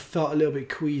 I felt a little bit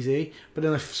queasy, but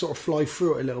then I sort of fly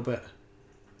through it a little bit.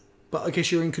 But I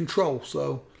guess you're in control,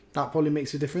 so that probably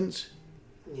makes a difference.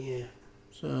 Yeah,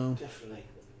 so definitely.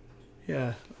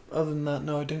 Yeah, other than that,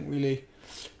 no, I don't really...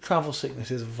 Travel sickness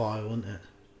is vile, isn't it?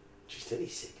 Just any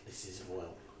sickness is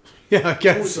vile. Yeah, I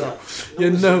guess so. Yeah,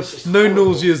 no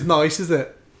nausea is nice, is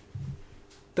it?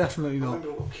 Definitely not. I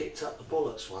remember I got kicked up the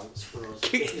bollocks once when I was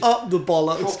kicked up the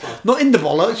bollocks? Proper. Not in the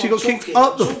bollocks, you got kicked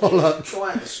up the bollocks.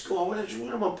 Trying to school. One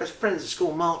of my best friends at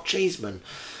school, Mark Cheeseman,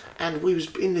 and we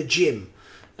was in the gym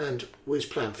and we was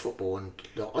playing football, and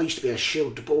I used to be able to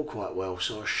shield the ball quite well,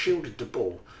 so I shielded the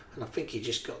ball, and I think he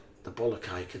just got the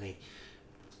bollock ache and he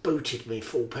booted me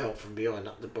full pelt from behind,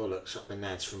 up the bollocks, up the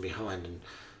nads from behind, and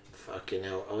fucking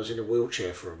hell, I was in a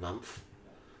wheelchair for a month.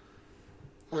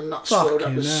 My nut swelled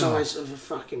up the size of a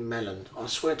fucking melon. I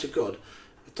swear to God,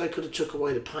 if they could have took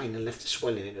away the pain and left the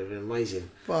swelling, it would have been amazing.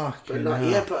 Fucking but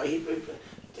yeah, but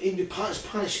in as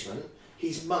punishment,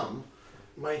 his mum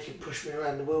made him push me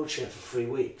around the wheelchair for 3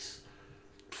 weeks.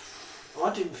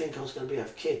 I didn't think I was going to be able to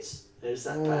have kids. It was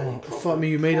that bad. Fuck me,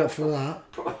 you made up for that.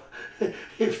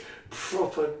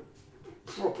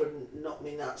 Proper knocked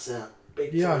me nuts out.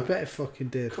 Big yeah, time. I bet it fucking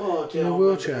did. God, in a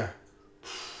wheelchair.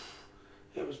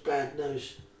 It was bad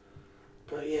news.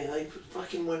 But yeah, they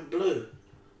fucking went blue.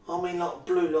 I mean, like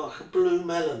blue, like a blue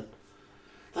melon.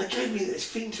 They gave me this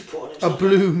thing to put on. It was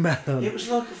blue melon. It was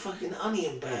like a fucking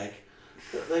onion bag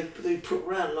that they put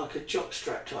round like a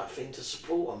jockstrap type thing to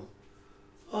support them.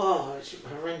 Oh, it's a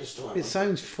horrendous time. It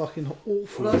sounds fucking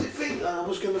awful. Well, I did think that I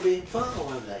was going to be infertile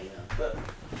over there, you know, but...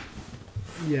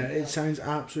 Yeah, it sounds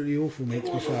absolutely awful, mate,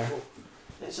 to be fair. Awful.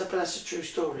 That's a true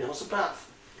story. I was about...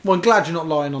 Well, I'm glad you're not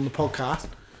lying on the podcast,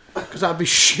 because that'd be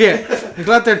shit. I'm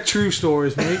glad they're true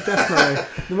stories, mate, definitely.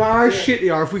 No matter how shit they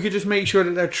are, if we could just make sure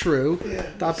that they're true,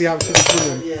 that'd be absolutely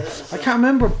brilliant. Yeah, I can't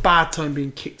remember a bad time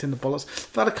being kicked in the bollocks.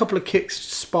 I've had a couple of kicks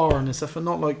sparring and stuff, but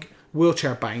not like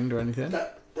wheelchair banged or anything.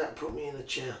 That put me in a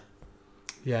chair.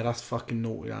 Yeah, that's fucking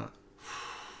naughty, that.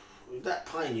 That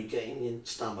pain you get in your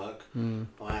stomach,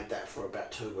 I had that for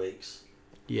about 2 weeks.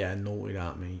 Yeah, naughty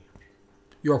that, mate.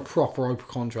 You're a proper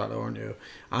hypochondriac, aren't you?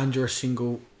 And you're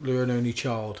you're an only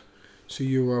child. So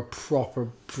you're a proper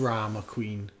drama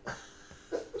queen.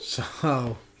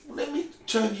 So... Let me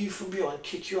turn you from behind and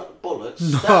kick you out the bollocks.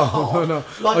 No.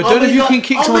 Like, I don't know if you can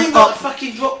kick someone up.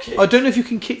 Fucking drop kick. I don't know if you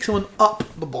can kick someone up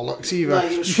the bollocks either. No,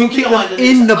 you can kick them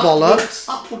in the bollocks.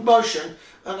 Upward motion.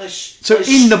 And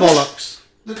in the bollocks.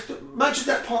 Imagine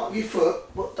that part of your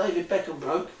foot, what David Beckham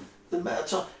broke, the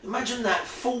metal. Imagine that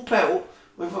full pelt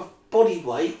with a body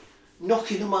weight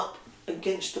knocking them up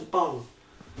against the bone.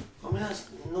 I mean, that's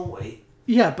naughty.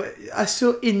 Yeah, but I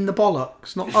still in the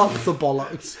bollocks, not up the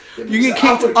bollocks. It You was get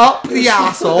kicked up the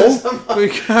asshole. We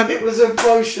can't. It was a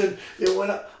motion. It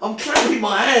went up. I'm clapping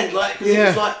my hand like, cause it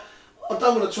was like, I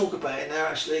don't want to talk about it now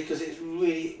actually because it's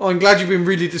really. Oh, I'm glad you've been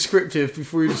really descriptive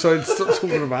before you decided to stop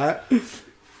talking about it.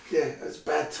 Yeah, it's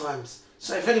bad times.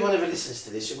 So if anyone ever listens to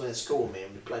this who went to school with me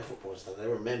and we played football and stuff, they'll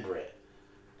remember it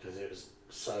because it was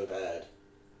so bad.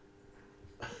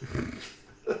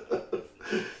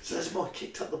 So that's my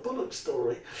kicked up the bollocks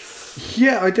story.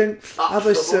 Yeah, I don't. As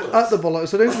I said, at the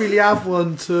bollocks, I don't really have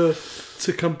one to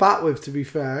combat with. To be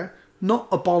fair, not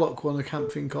a bollock one I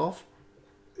can't think of.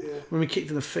 Yeah. When we kicked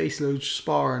in the face, loads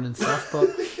sparring and stuff, but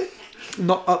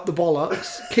not up the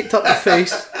bollocks. Kicked up the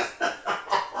face. I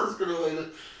was gonna wait.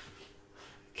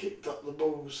 Kicked up the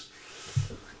balls.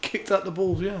 Kicked up the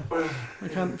balls. Yeah, I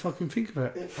can't fucking think of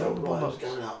it. It felt like it was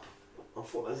going up. I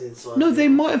thought that was inside. No, they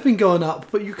might have been going up,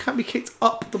 but you can't be kicked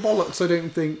up the bollocks, I don't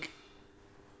think.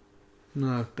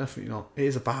 No, definitely not. It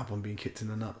is a bad one being kicked in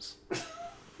the nuts. I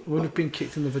would have been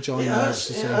kicked in the vagina. It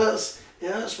hurts. It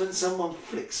hurts when someone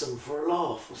flicks them for a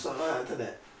laugh or something like that, doesn't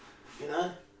it? You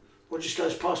know? Or just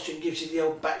goes past you and gives you the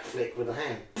old back flick with a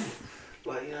hand.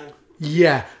 Like, you know.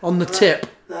 Yeah, on the tip.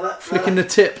 Flicking the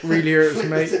tip really hurts,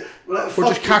 mate. Or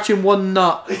just catching one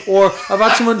nut. Or I've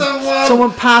had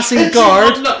someone passing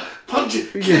guard. Punch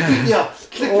it, clip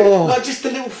it, like just a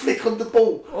little flick on the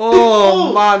ball.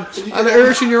 Oh man, and it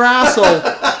hurts in your asshole.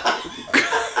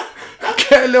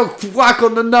 Get a little whack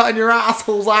on the nut in your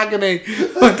asshole's agony.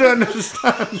 I don't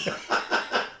understand.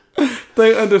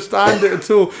 Don't understand it at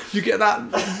all. You get that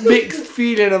mixed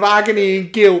feeling of agony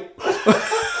and guilt.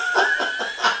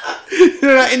 You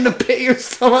know, that in the pit of your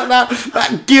stomach,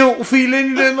 that guilt feeling.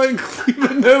 You don't like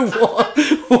even know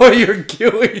why you're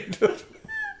guilty.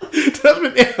 That's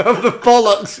when you have the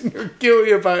bollocks and you're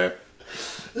guilty about it.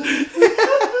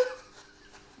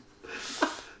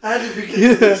 How did we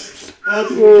get this?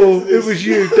 It was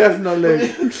you, definitely.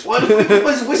 Why did we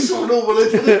put his whistle and all?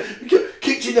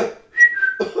 Kicked you in the...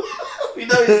 You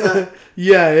noticed that?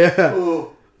 Yeah.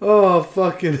 Oh,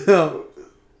 fucking hell.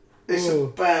 It's a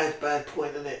bad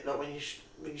point, isn't it? Like when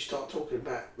you start talking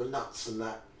about the nuts and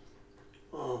that.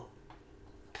 The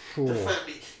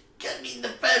family... Get me the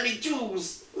family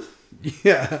jewels.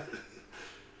 Yeah.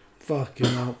 Fucking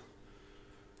hell.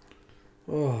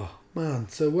 Oh, man.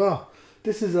 So,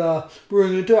 this is we're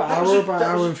going to do an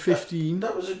hour and 15.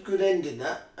 That was a good ending,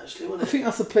 that, actually, wasn't it? I think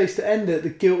that's the place to end it, the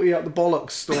guilty up the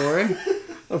bollocks story.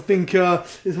 I think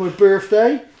it's my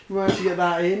birthday. We managed to get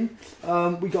that in.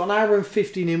 We got an hour and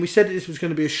 15 in. We said that this was going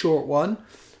to be a short one.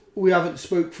 We haven't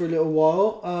spoke for a little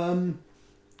while.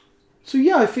 So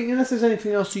yeah, I think unless there's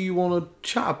anything else you want to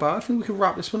chat about, I think we can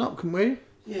wrap this one up, can we?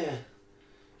 Yeah.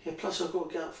 Yeah, plus I've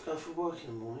got to go for work in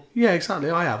the morning. Yeah,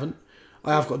 exactly. I haven't.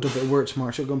 I have got to do a bit of work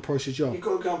tomorrow, so I've got to go and price a job. You've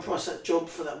got to go and price that job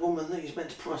for that woman that he's meant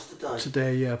to price today.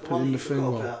 Today, yeah. Put in the thing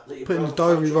wrong. Put in the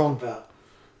diary wrong. About.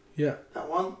 Yeah. That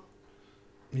one?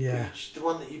 Yeah. The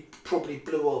one that you probably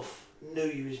blew off. Knew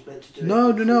you was meant to do it.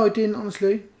 No, I didn't,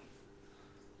 honestly.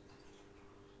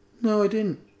 No, I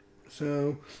didn't.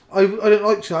 So, I don't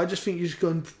like that. I just think you just go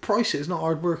and price it. It's not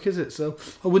hard work, is it? So,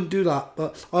 I wouldn't do that.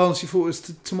 But I honestly thought it was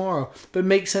tomorrow. But it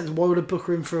makes sense. Why would I book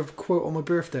her in for a quote on my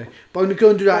birthday? But I'm going to go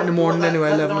and do that in the morning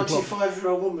anyway, 11 o'clock. That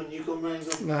 95-year-old woman you've gone round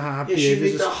and gone, she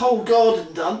needs the whole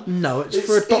garden done. No, it's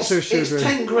for a doctor's surgery. It's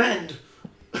 10 grand.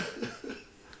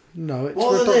 No, it's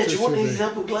for a doctor's surgery. Do you want any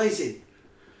double glazing?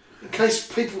 In case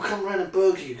people come around and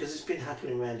burgle you, because it's been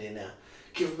happening around here now.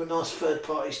 Give them a nice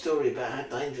third-party story about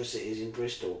how dangerous it is in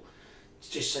Bristol. It's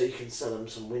just so you can sell them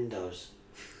some windows.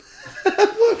 Who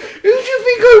do you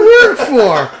think I work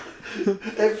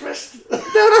for? Everest. No,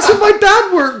 that's what my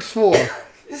dad works for.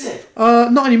 Is it?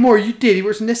 Not anymore. You did. He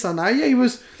works in Nissan now. Yeah, he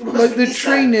was like the Nissan,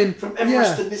 training from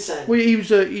Everest to Nissan. Well,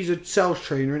 he's a sales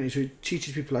trainer, isn't he? So he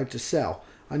teaches people how to sell,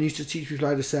 and he used to teach people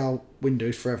how to sell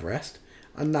windows for Everest,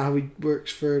 and now he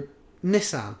works for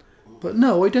Nissan. But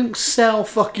no, I don't sell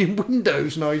fucking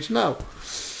windows, Nigel. No.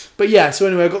 But yeah, so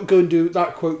anyway, I've got to go and do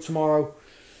that quote tomorrow.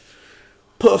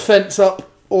 Put a fence up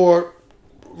or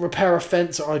repair a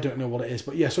fence, or I don't know what it is.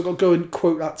 But yeah, so I've got to go and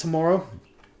quote that tomorrow.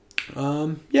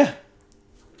 Yeah.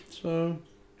 So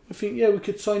I think, we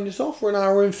could sign this off. We're an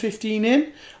hour and 15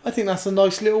 in. I think that's a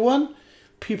nice little one.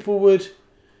 People would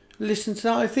listen to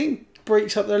that, I think.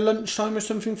 Breaks up their lunchtime or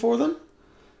something for them.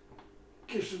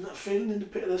 Gives them that feeling in the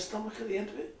pit of their stomach at the end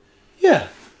of it. Yeah.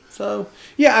 So,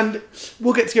 and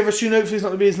we'll get together soon. Hopefully it's not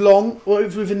going to be as long. Well,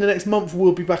 within the next month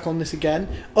we'll be back on this again.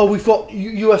 Oh, we've got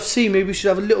UFC. Maybe we should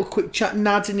have a little quick chat.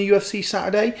 Nad's in the UFC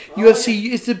Saturday.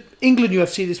 UFC is the England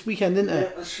UFC this weekend, isn't it?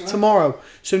 Yeah, that's right. Tomorrow.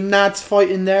 So Nad's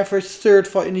fighting there for his third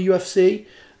fight in the UFC.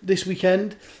 this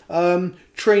weekend.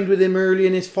 Trained with him early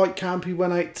in his fight camp. He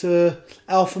went out to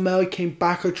Alpha Male. He came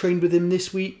back. I trained with him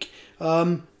this week.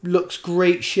 Looks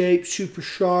great shape, super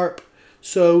sharp.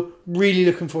 So really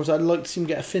looking forward to that. I'd like to see him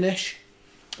get a finish.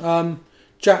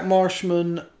 Jack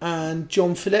Marshman and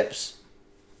John Phillips.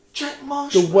 Jack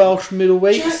Marshman? The Welsh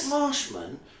middleweights. Jack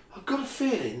Marshman, I've got a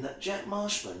feeling that Jack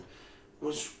Marshman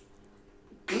was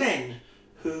Glenn,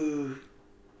 who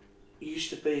used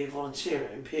to be a volunteer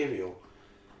at Imperial.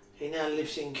 He now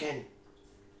lives in Kent.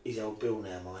 He's old Bill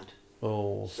now, mind.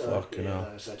 Oh, fucking hell.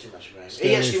 No, so too much about him.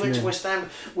 He actually went to West Ham.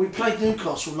 We played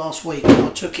Newcastle last week and I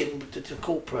took him to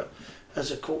corporate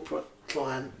as a corporate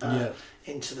client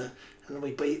into the... And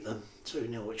we beat them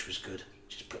 2-0, which was good.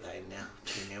 Just put that in now.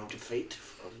 2-0 defeat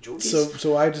for the Geordies.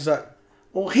 So how does that...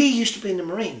 Well, he used to be in the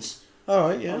Marines. All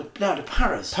right, yeah. No, the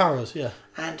Paras. Paras, yeah.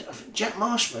 And I think Jack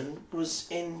Marshman was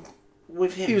in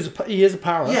with him. He is a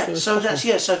Para. Yeah, so that's...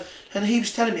 Yeah, so... And he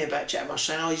was telling me about Jack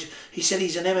Marshman. Saying, he said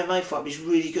he's an MMA fighter, but he's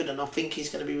really good, and I think he's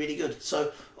going to be really good.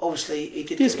 So, obviously, he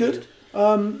did He's good.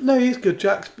 No, he's good.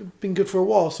 Jack's been good for a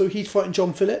while. So, he's fighting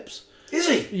John Phillips. Is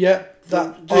he? Yeah.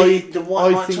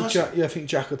 I think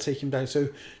Jack will take him down. So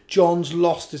John's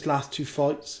lost his last 2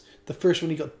 fights. The first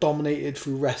one he got dominated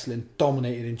through wrestling,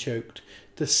 dominated and choked.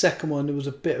 The second one, there was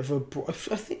a bit of a... I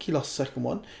think he lost the second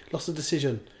one. Lost a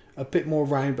decision. A bit more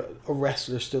round, but a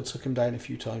wrestler still took him down a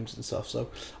few times and stuff. So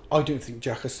I don't think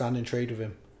Jack will stand in trade with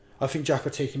him. I think Jack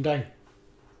will take him down.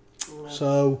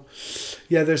 So,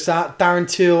 yeah, there's that. Darren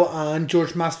Till and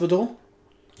George Masvidal.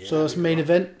 Yeah, so that's main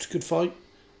event. It's a good fight.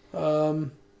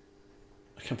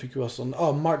 I can't think who else on.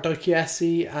 Oh, Mark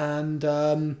Dikiesi and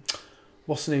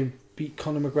what's the name? Beat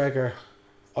Conor McGregor.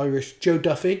 Irish Joe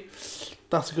Duffy.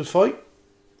 That's a good fight.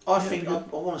 I think I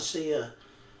want to see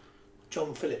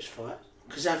John Phillips fight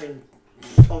because having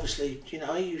obviously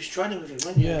you was training with him,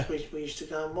 wasn't you? We used to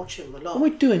go and watch him a lot. What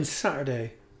are we doing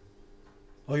Saturday?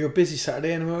 Oh, you're busy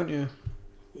Saturday anyway, aren't you?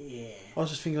 Yeah. I was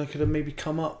just thinking I could have maybe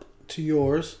come up to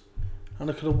yours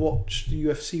and I could have watched the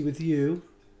UFC with you,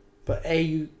 but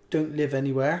you don't live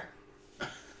anywhere,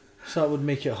 so that would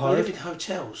make it hard. I live in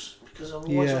hotels because I'm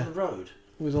always on the road.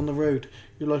 Always on the road.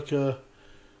 You're like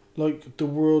the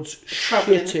world's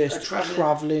shittest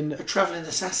travelling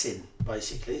assassin,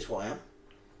 basically, is what I am.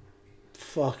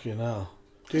 Fucking hell.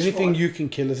 The only thing you can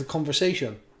kill is a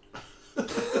conversation.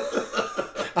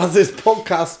 As this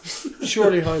podcast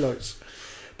surely highlights.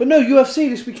 But no, UFC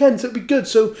this weekend, so it'll be good.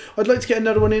 So I'd like to get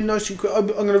another one in nice and quick. I'm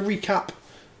going to recap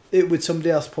it with somebody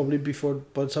else probably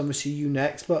by the time we see you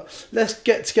next. But let's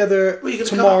get together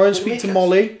tomorrow and speak to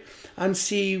Molly and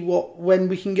see when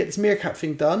we can get this meerkat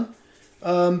thing done.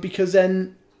 Because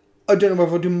then I don't know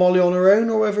whether I'll do Molly on her own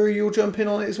or whether you'll jump in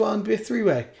on it as well and be a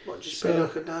 3-way. What, just be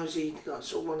like a nosy, like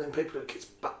sort of one of them people that gets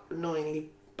annoyingly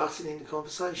butting into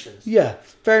conversations? Yeah,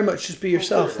 very much just be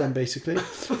yourself then, basically.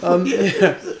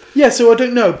 Yeah, so I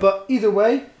don't know, but either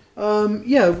way,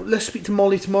 let's speak to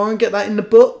Molly tomorrow and get that in the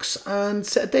books and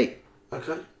set a date.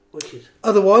 Okay, wicked.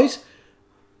 Otherwise,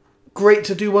 great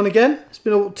to do one again. It's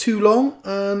been too long,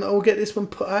 and I will get this one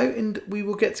put out and we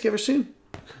will get together soon.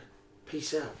 Okay,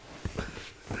 peace out.